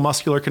fuel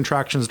muscular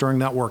contractions during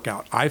that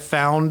workout. I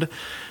found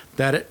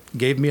that it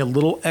gave me a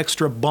little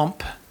extra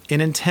bump in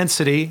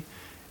intensity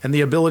and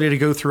the ability to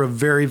go through a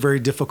very, very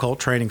difficult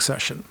training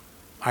session.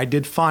 I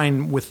did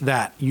fine with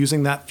that,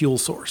 using that fuel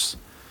source.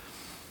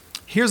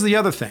 Here's the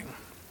other thing.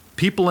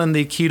 People in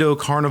the keto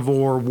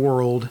carnivore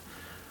world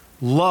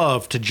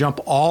love to jump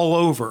all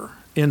over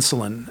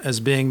insulin as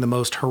being the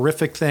most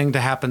horrific thing to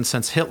happen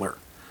since Hitler.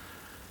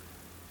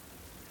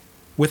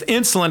 With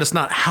insulin, it's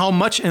not how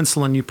much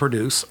insulin you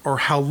produce or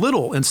how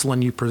little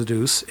insulin you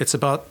produce. It's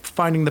about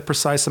finding the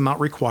precise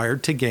amount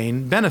required to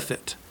gain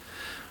benefit.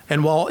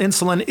 And while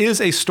insulin is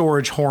a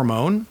storage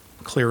hormone,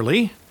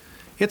 clearly,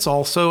 it's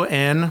also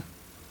an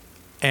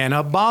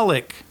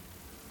anabolic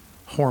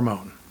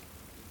hormone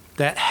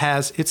that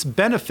has its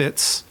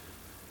benefits.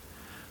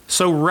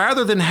 So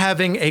rather than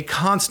having a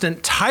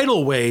constant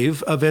tidal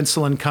wave of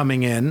insulin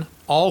coming in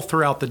all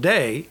throughout the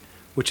day,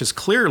 which is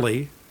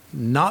clearly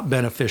not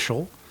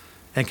beneficial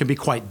and can be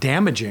quite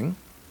damaging,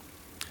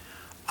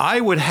 I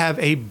would have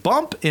a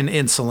bump in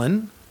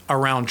insulin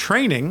around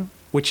training,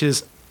 which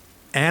is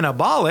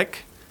anabolic,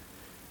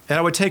 and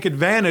I would take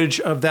advantage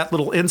of that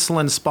little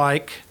insulin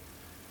spike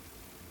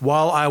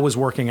while I was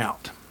working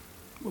out,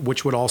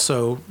 which would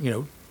also,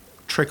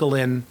 trickle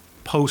in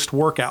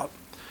post-workout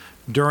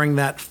during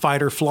that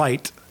fight or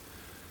flight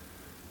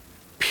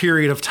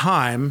period of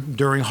time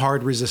during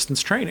hard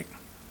resistance training.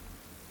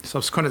 So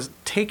it's kind of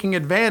taking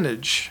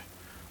advantage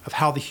of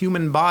how the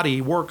human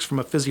body works from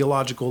a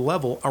physiological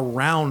level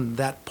around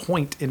that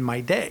point in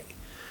my day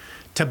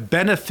to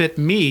benefit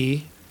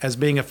me as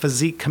being a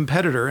physique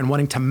competitor and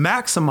wanting to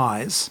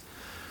maximize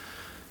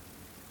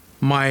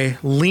my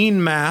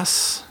lean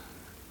mass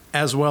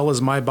as well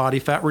as my body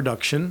fat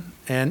reduction.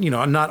 And,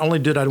 not only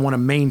did I want to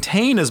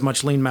maintain as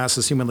much lean mass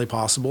as humanly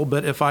possible,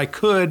 but if I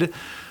could,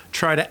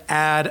 try to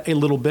add a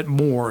little bit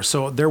more.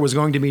 So there was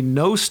going to be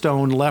no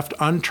stone left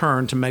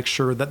unturned to make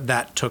sure that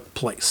that took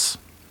place.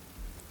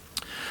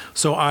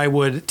 So I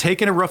would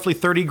take in a roughly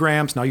 30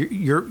 grams. Now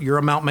your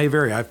amount may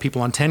vary. I have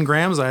people on 10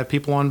 grams. I have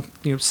people on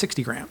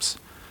 60 grams.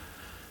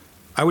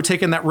 I would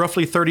take in that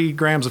roughly 30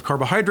 grams of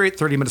carbohydrate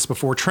 30 minutes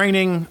before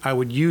training. I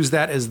would use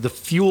that as the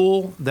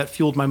fuel that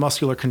fueled my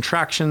muscular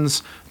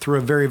contractions through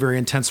a very, very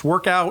intense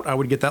workout. I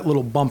would get that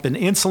little bump in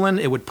insulin.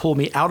 It would pull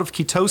me out of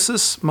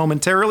ketosis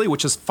momentarily,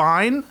 which is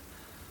fine.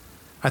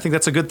 I think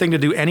that's a good thing to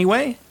do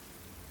anyway.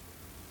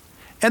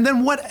 And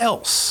then what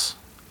else?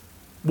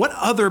 What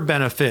other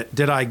benefit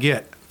did I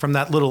get from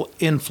that little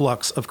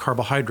influx of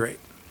carbohydrate.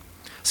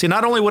 See,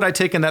 not only would I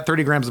take in that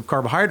 30 grams of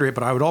carbohydrate,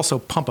 but I would also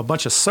pump a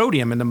bunch of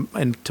sodium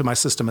into my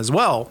system as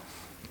well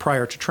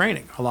prior to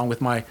training, along with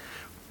my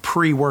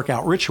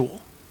pre-workout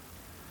ritual.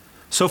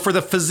 So for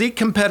the physique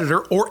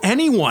competitor or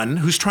anyone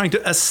who's trying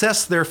to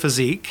assess their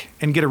physique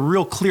and get a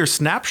real clear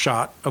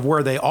snapshot of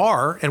where they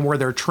are and where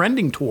they're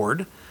trending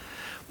toward,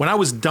 when I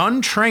was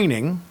done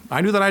training,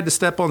 I knew that I had to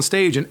step on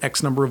stage in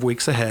X number of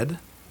weeks ahead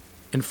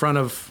in front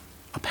of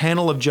a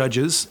panel of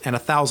judges and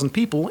 1,000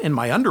 people in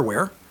my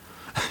underwear,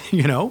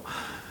 you know.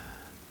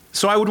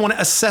 So I would want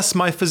to assess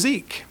my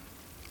physique.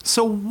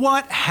 So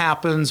what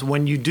happens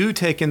when you do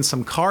take in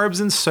some carbs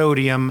and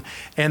sodium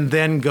and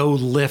then go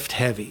lift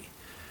heavy?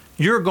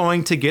 You're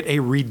going to get a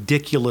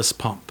ridiculous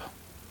pump.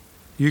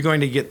 You're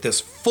going to get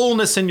this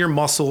fullness in your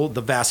muscle.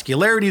 The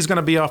vascularity is going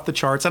to be off the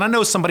charts. And I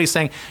know somebody's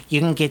saying, you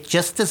can get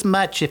just as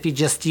much if you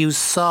just use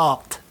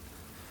salt.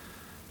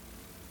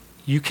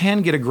 You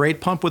can get a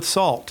great pump with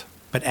salt,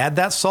 but add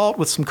that salt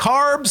with some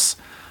carbs.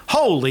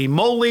 Holy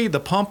moly, the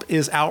pump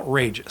is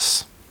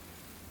outrageous.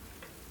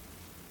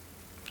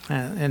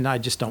 And I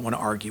just don't want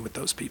to argue with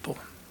those people.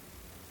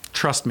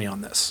 Trust me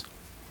on this.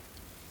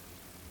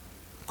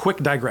 Quick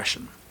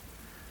digression.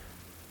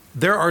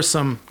 There are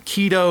some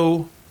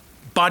keto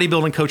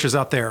bodybuilding coaches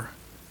out there,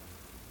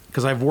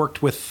 because I've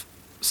worked with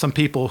some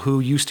people who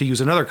used to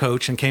use another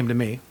coach and came to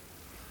me,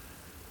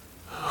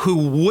 who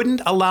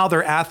wouldn't allow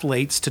their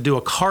athletes to do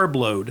a carb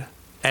load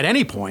at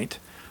any point,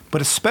 but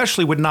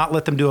especially would not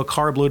let them do a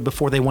carb load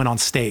before they went on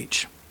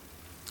stage.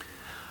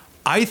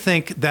 I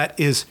think that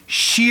is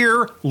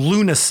sheer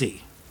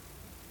lunacy.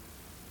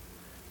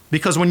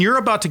 Because when you're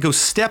about to go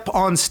step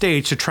on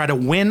stage to try to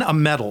win a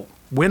medal,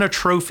 win a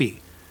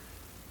trophy,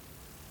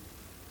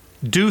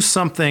 do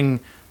something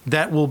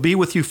that will be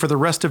with you for the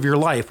rest of your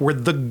life, where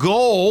the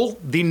goal,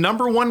 the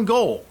number one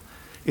goal,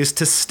 is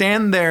to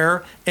stand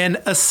there and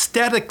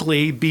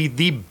aesthetically be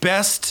the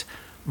best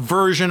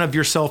version of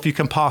yourself you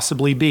can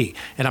possibly be.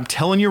 And I'm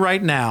telling you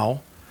right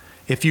now,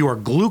 if you are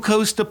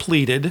glucose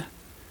depleted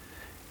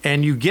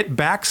and you get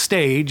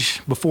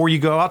backstage before you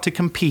go out to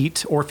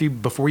compete, or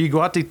before you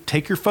go out to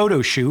take your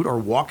photo shoot or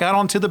walk out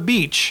onto the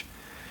beach,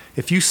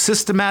 if you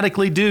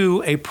systematically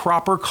do a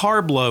proper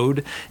carb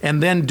load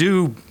and then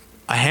do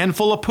a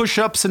handful of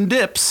push-ups and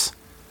dips,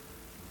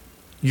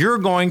 you're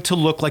going to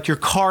look like you're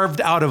carved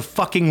out of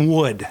fucking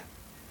wood.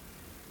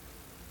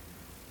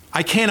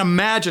 I can't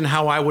imagine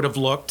how I would have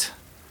looked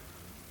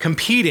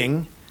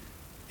competing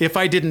if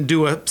I didn't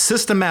do a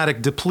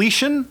systematic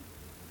depletion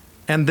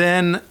and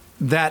then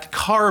that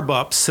carb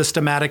up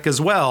systematic as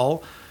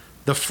well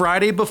the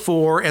Friday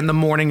before and the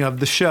morning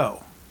of the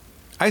show.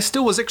 I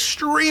still was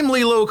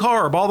extremely low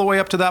carb all the way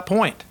up to that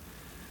point.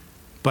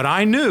 But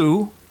I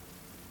knew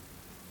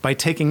by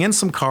taking in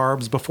some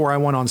carbs before I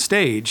went on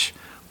stage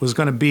was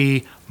going to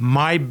be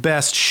my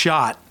best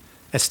shot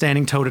at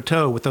standing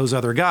toe-to-toe with those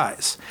other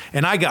guys.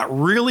 And I got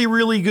really,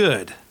 really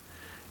good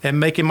at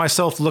making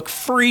myself look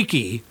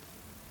freaky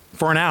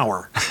for an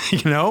hour,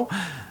 you know?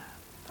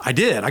 I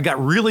did. I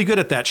got really good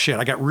at that shit.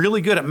 I got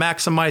really good at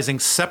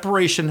maximizing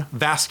separation,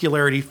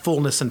 vascularity,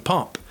 fullness, and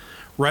pump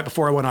right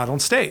before I went out on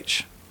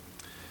stage.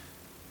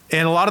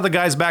 And a lot of the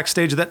guys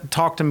backstage that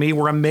talked to me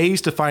were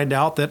amazed to find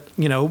out that,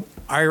 you know,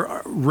 I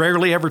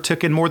rarely ever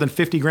took in more than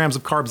 50 grams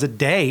of carbs a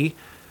day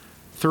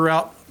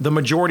throughout the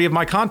majority of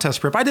my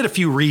contest prep. I did a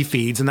few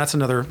refeeds, and that's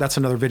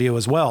another video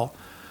as well.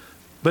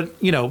 But,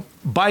 you know,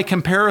 by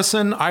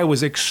comparison, I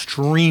was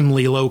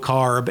extremely low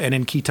carb and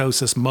in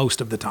ketosis most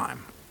of the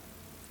time.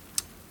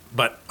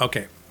 But,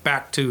 okay,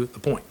 back to the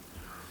point.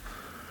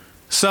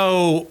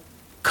 So,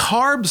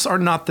 carbs are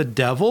not the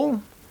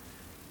devil.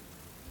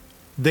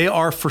 They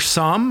are for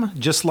some,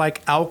 just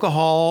like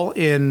alcohol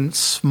in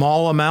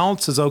small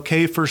amounts is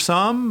okay for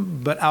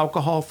some, but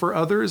alcohol for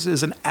others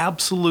is an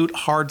absolute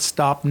hard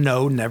stop,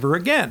 no, never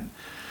again.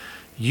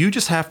 You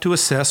just have to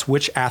assess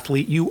which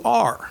athlete you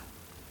are.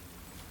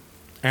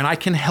 And I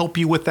can help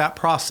you with that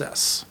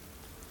process.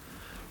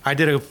 I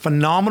did a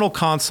phenomenal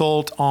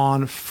consult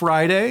on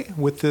Friday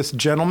with this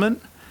gentleman,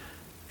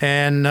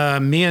 and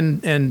me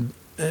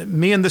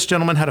and this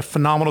gentleman had a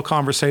phenomenal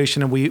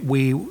conversation, and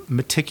we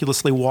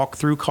meticulously walked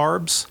through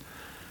carbs.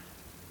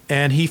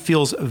 And he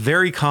feels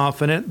very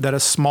confident that a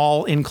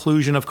small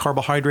inclusion of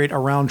carbohydrate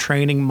around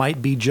training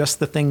might be just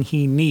the thing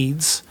he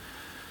needs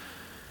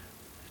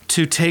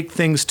to take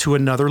things to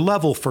another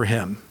level for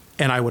him.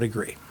 And I would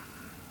agree.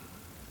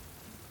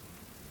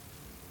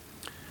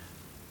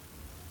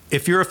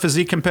 If you're a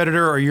physique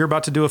competitor, or you're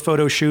about to do a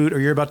photo shoot, or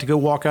you're about to go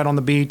walk out on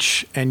the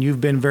beach and you've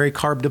been very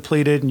carb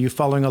depleted and you're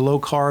following a low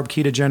carb,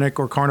 ketogenic,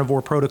 or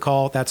carnivore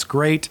protocol, that's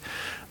great.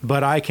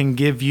 But I can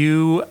give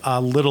you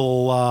a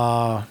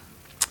little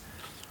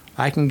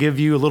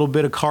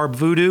bit of carb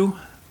voodoo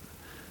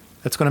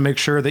that's going to make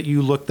sure that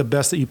you look the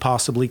best that you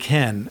possibly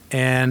can.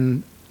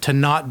 And to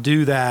not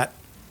do that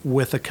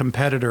with a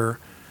competitor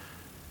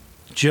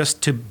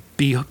just to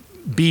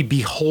be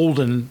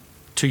beholden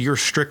to your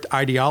strict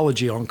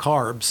ideology on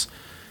carbs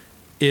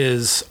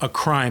is a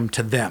crime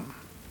to them.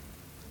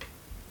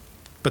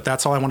 But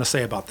that's all I want to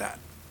say about that.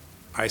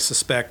 I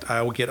suspect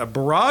I will get a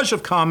barrage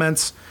of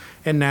comments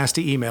and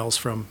nasty emails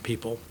from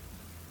people.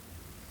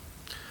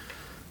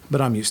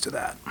 But I'm used to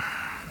that.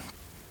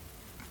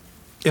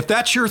 If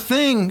that's your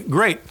thing,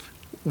 great.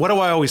 What do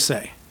I always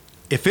say?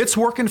 If it's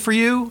working for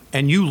you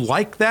and you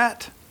like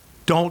that,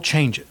 don't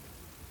change it.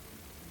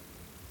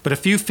 But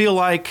if you feel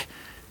like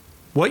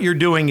what you're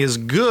doing is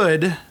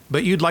good,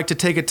 but you'd like to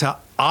take it to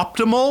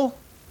optimal,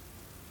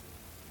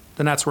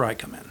 then that's where I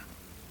come in.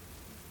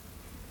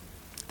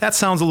 That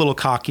sounds a little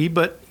cocky,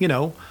 but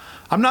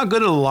I'm not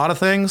good at a lot of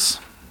things,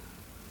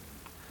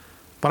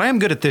 but I am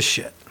good at this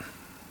shit.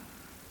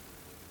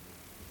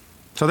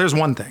 So there's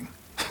one thing.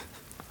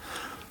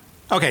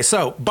 Okay,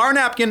 so bar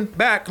napkin,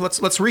 back. Let's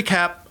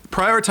recap.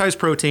 Prioritize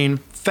protein.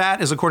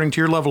 Fat is according to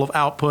your level of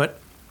output,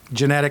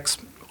 genetics,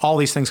 all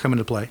these things come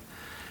into play.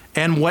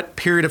 And what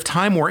period of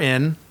time we're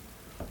in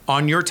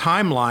on your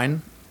timeline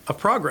of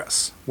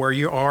progress, where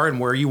you are and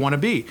where you want to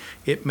be.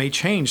 It may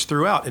change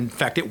throughout. In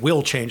fact, it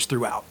will change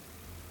throughout.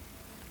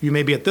 You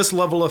may be at this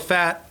level of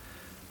fat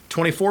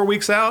 24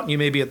 weeks out. You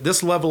may be at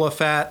this level of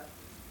fat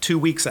 2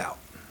 weeks out.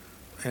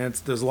 And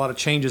there's a lot of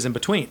changes in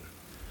between.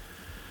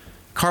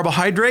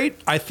 Carbohydrate,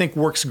 I think,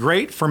 works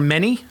great for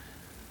many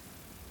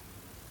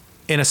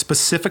in a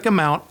specific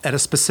amount at a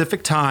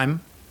specific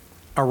time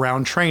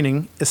around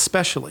training,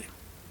 especially.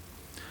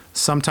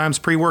 Sometimes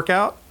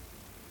pre-workout,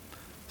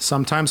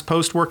 sometimes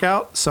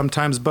post-workout,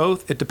 sometimes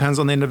both. It depends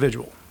on the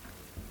individual.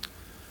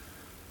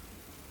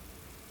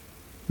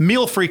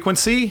 Meal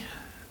frequency,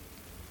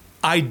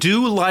 I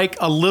do like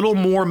a little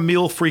more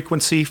meal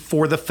frequency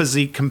for the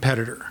physique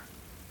competitor.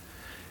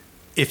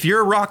 If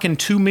you're rocking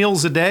 2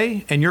 meals a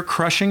day and you're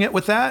crushing it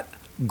with that,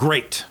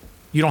 great.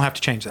 You don't have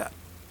to change that.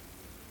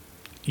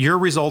 Your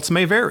results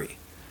may vary.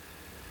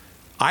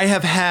 I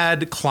have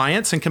had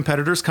clients and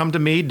competitors come to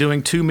me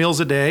doing 2 meals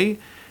a day,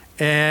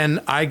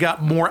 and I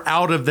got more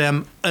out of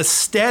them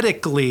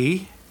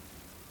aesthetically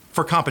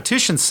for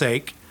competition's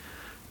sake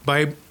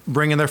by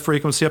bringing their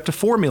frequency up to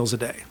 4 meals a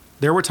day.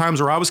 There were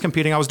times where I was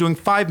competing, I was doing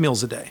 5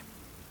 meals a day.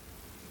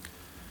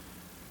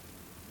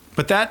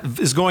 But that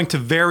is going to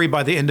vary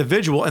by the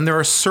individual, and there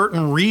are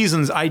certain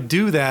reasons I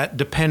do that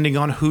depending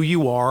on who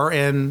you are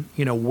and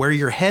where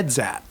your head's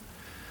at.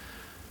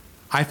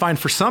 I find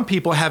for some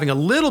people having a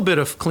little bit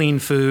of clean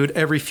food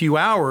every few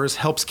hours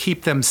helps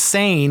keep them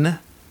sane,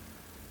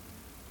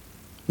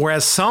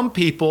 whereas some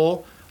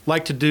people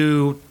like to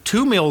do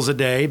 2 meals a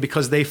day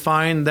because they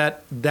find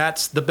that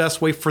that's the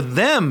best way for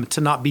them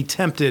to not be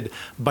tempted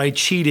by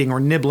cheating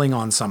or nibbling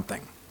on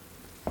something.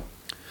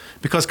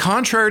 Because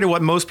contrary to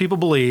what most people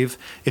believe,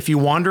 if you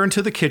wander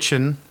into the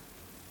kitchen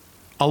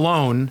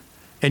alone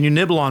and you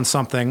nibble on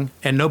something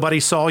and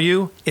nobody saw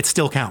you, it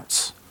still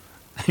counts.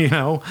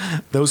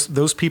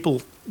 Those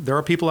people, there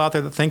are people out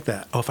there that think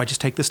that, if I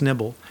just take this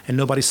nibble and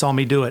nobody saw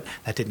me do it,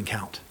 that didn't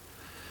count.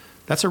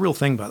 That's a real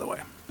thing, by the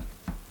way.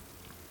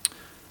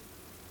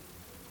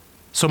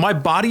 So my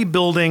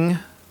bodybuilding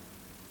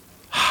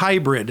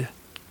hybrid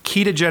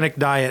ketogenic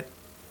diet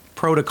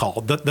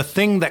protocol, the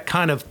thing that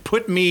kind of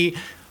put me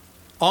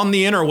on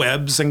the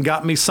interwebs and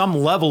got me some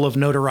level of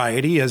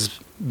notoriety as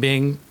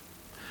being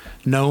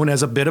known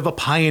as a bit of a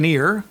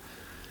pioneer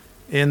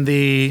in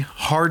the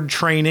hard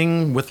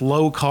training with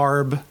low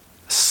carb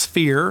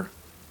sphere.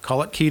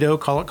 Call it keto,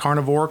 call it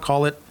carnivore,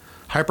 call it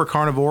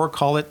hypercarnivore,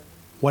 call it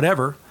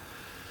whatever.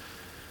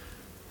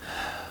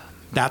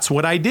 That's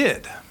what I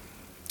did.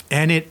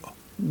 And it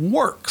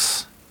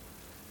works.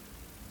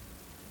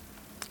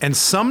 And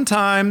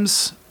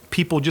sometimes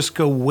people just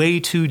go way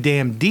too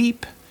damn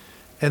deep,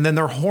 and then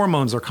their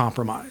hormones are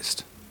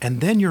compromised.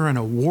 And then you're in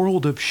a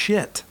world of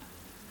shit.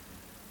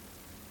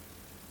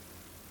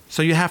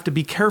 So you have to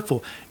be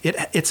careful.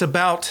 It's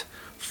about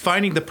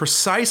finding the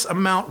precise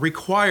amount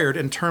required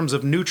in terms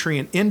of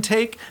nutrient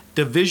intake,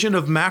 division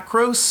of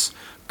macros,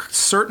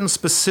 certain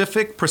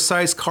specific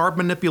precise carb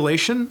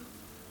manipulation,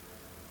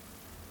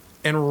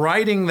 and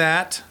writing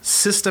that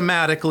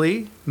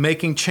systematically,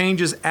 making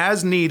changes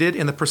as needed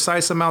in the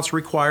precise amounts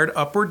required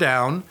up or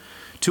down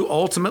to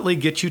ultimately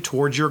get you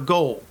towards your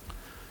goal.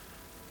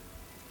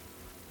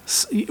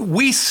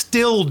 We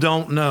still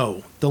don't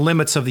know the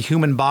limits of the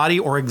human body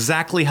or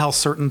exactly how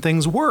certain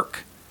things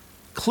work.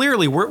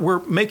 Clearly, we're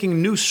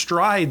making new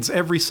strides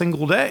every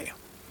single day.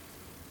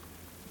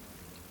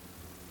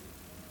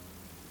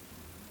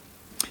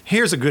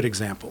 Here's a good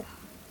example.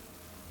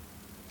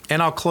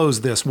 And I'll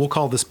close this. We'll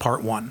call this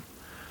part 1.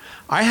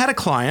 I had a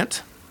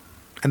client,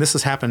 and this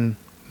has happened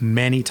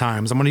many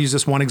times. I'm going to use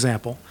this one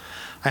example.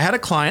 I had a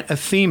client, a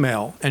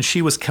female, and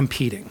she was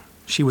competing.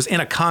 She was in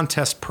a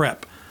contest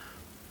prep,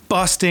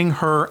 busting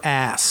her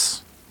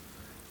ass,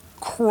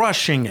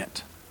 crushing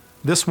it.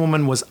 This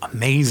woman was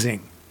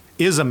amazing,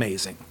 is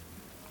amazing.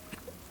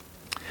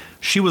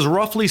 She was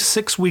roughly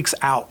 6 weeks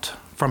out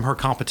from her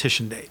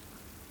competition date.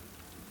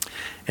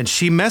 And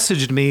she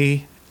messaged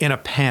me in a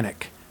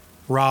panic.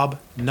 Rob,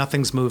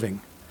 nothing's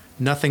moving.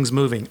 Nothing's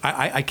moving.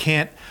 I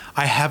can't,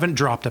 I haven't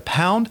dropped a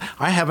pound.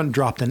 I haven't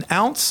dropped an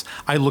ounce.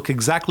 I look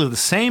exactly the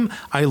same.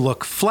 I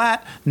look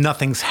flat.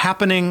 Nothing's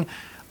happening.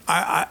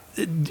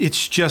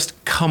 It's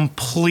just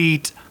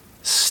complete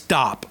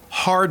stop,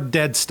 hard,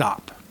 dead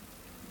stop.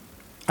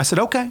 I said,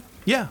 okay,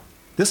 yeah,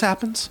 this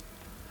happens.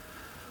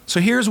 So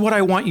here's what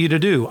I want you to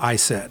do, I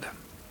said.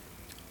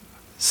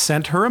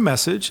 Sent her a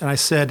message, and I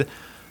said,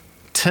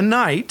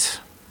 tonight,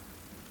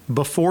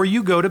 before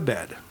you go to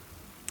bed,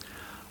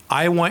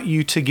 I want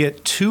you to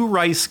get 2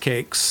 rice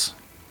cakes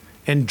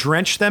and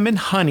drench them in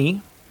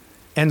honey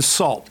and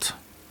salt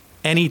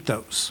and eat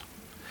those.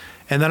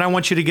 And then I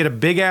want you to get a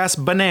big-ass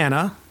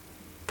banana,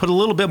 put a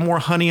little bit more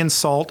honey and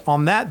salt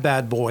on that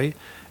bad boy,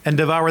 and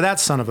devour that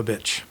son of a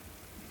bitch.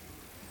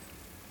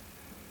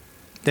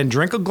 Then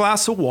drink a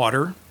glass of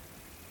water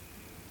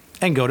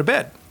and go to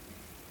bed.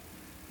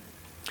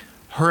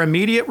 Her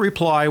immediate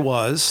reply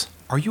was,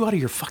 are you out of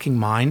your fucking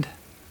mind?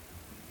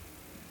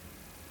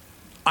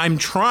 I'm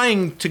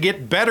trying to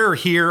get better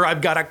here.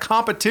 I've got a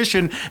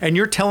competition, and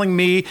you're telling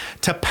me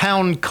to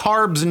pound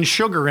carbs and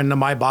sugar into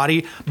my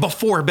body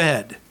before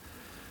bed.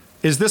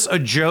 Is this a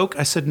joke?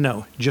 I said,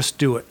 no, just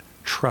do it.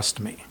 Trust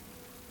me.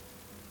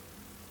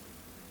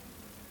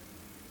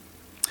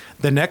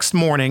 The next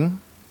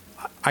morning,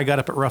 I got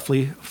up at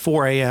roughly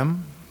 4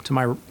 a.m. to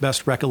my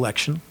best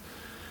recollection.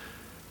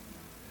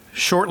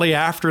 Shortly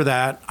after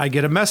that, I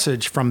get a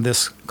message from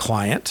this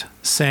client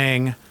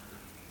saying,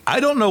 I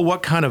don't know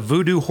what kind of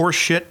voodoo horse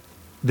shit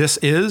this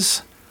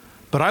is,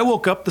 but I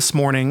woke up this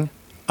morning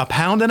 1.5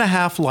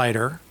 pounds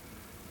lighter,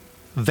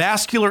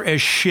 vascular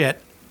as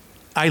shit.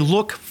 I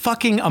look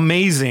fucking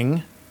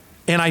amazing,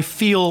 and I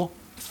feel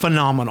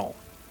phenomenal.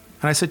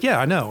 And I said, yeah,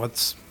 I know.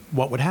 That's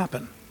what would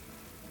happen.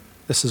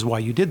 This is why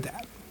you did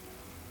that.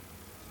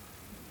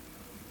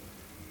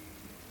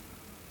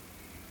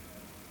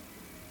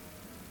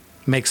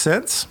 Makes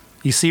sense?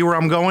 You see where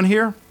I'm going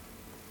here?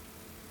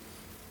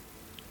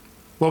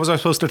 What was I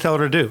supposed to tell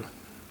her to do?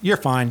 You're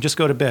fine, just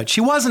go to bed.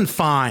 She wasn't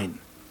fine.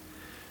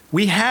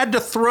 We had to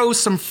throw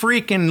some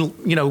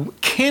freaking,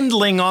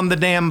 kindling on the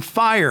damn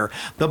fire.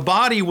 The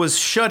body was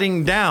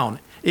shutting down.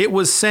 It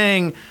was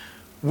saying,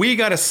 we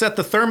got to set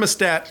the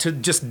thermostat to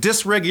just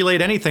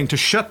dysregulate anything, to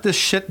shut this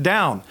shit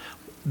down.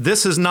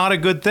 This is not a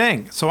good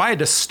thing. So I had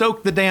to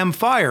stoke the damn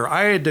fire.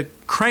 I had to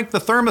crank the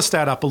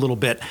thermostat up a little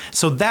bit.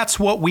 So that's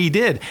what we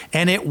did.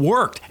 And it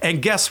worked.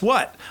 And guess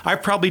what?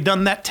 I've probably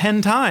done that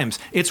 10 times.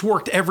 It's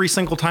worked every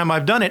single time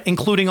I've done it,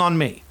 including on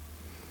me.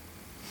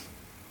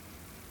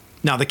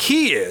 Now, the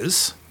key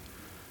is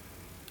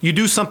you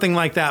do something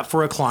like that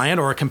for a client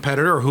or a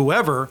competitor or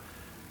whoever.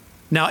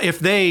 Now, if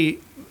they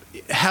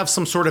have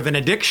some sort of an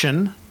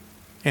addiction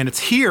and it's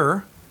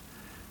here,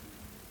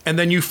 and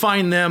then you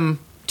find them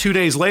 2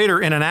 days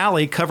later in an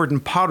alley covered in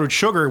powdered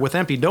sugar with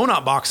empty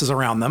donut boxes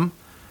around them,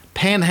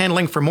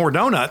 panhandling for more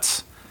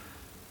donuts,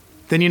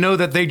 then you know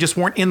that they just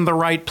weren't in the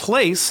right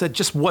place. It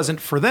just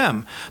wasn't for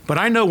them. But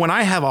I know when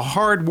I have a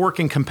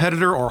hard-working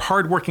competitor or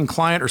hard-working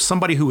client or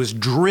somebody who is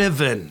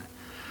driven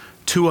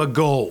to a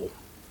goal,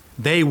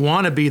 they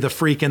want to be the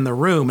freak in the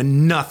room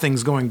and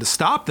nothing's going to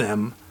stop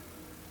them.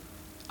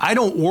 I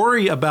don't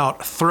worry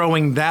about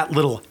throwing that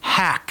little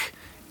hack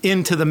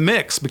into the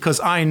mix because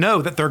I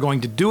know that they're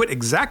going to do it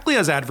exactly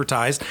as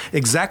advertised,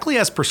 exactly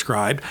as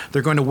prescribed.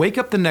 They're going to wake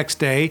up the next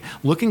day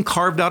looking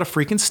carved out of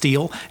freaking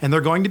steel, and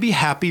they're going to be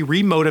happy,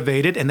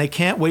 remotivated, and they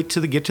can't wait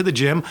to get to the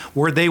gym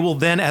where they will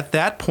then at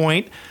that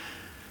point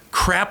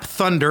crap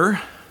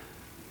thunder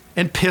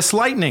and piss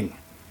lightning.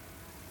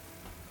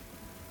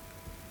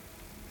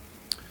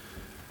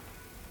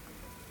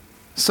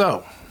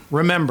 So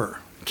remember,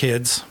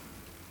 kids,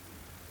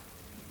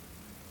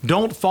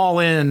 don't fall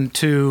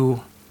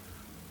into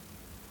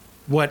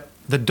what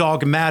the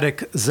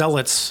dogmatic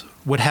zealots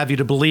would have you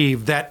to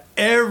believe, that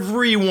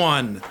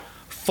everyone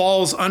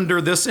falls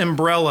under this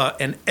umbrella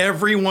and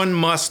everyone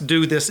must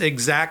do this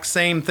exact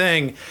same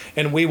thing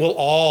and we will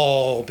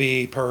all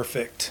be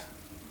perfect.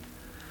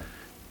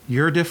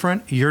 You're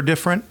different, you're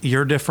different,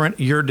 you're different,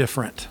 you're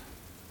different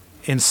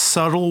in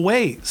subtle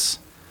ways.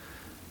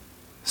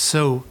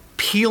 So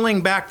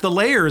peeling back the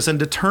layers and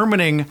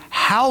determining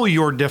how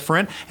you're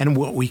different and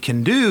what we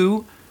can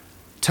do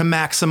to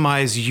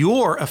maximize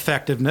your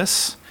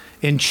effectiveness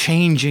in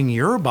changing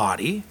your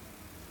body,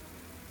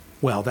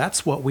 well,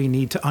 that's what we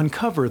need to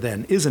uncover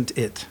then, isn't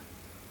it?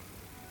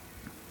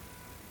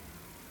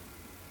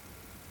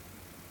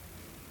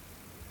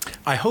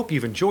 I hope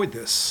you've enjoyed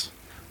this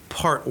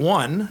part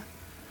 1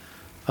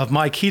 of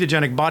my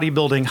ketogenic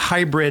bodybuilding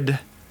hybrid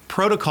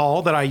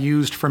protocol that I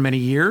used for many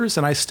years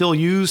and I still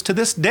use to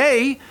this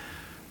day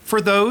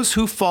for those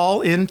who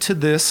fall into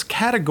this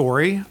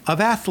category of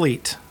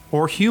athlete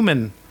or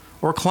human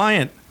or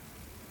client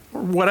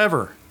or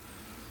whatever.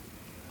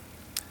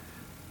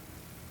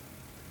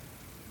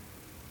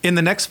 In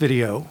the next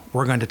video,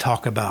 we're going to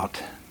talk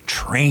about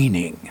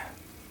training.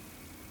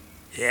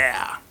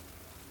 Yeah.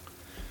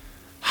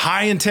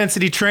 High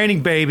intensity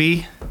training,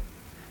 baby.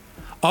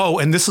 Oh,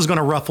 and this is going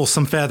to ruffle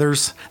some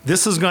feathers.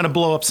 This is going to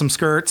blow up some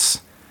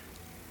skirts.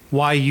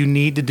 Why you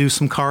need to do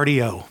some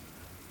cardio.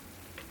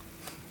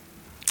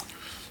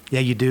 Yeah,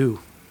 you do.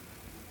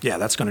 Yeah,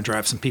 that's going to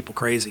drive some people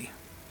crazy.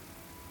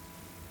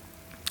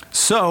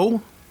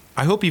 So,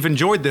 I hope you've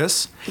enjoyed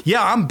this.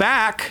 Yeah, I'm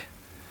back.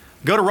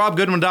 Go to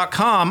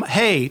robgoodman.com.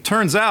 Hey,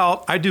 turns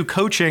out I do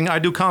coaching, I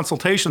do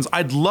consultations.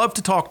 I'd love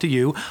to talk to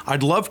you.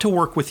 I'd love to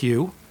work with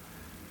you.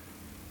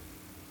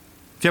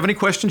 If you have any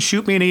questions,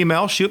 shoot me an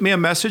email, shoot me a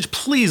message.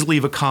 Please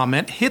leave a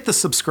comment, hit the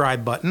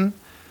subscribe button.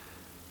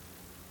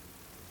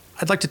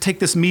 I'd like to take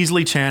this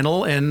measly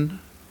channel and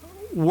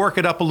work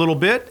it up a little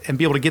bit and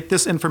be able to get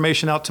this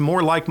information out to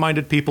more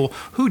like-minded people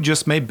who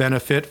just may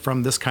benefit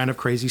from this kind of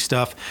crazy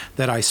stuff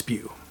that I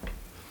spew.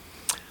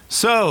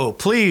 So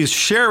please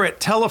share it,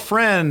 tell a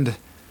friend.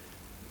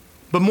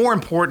 But more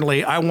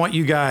importantly, I want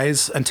you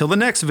guys, until the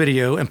next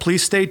video, and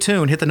please stay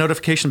tuned, hit the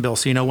notification bell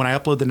so you know when I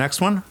upload the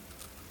next one.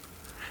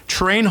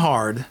 Train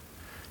hard,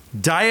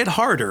 diet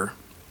harder,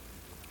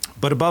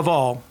 but above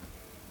all,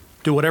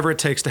 do whatever it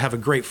takes to have a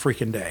great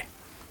freaking day.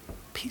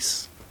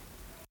 Peace.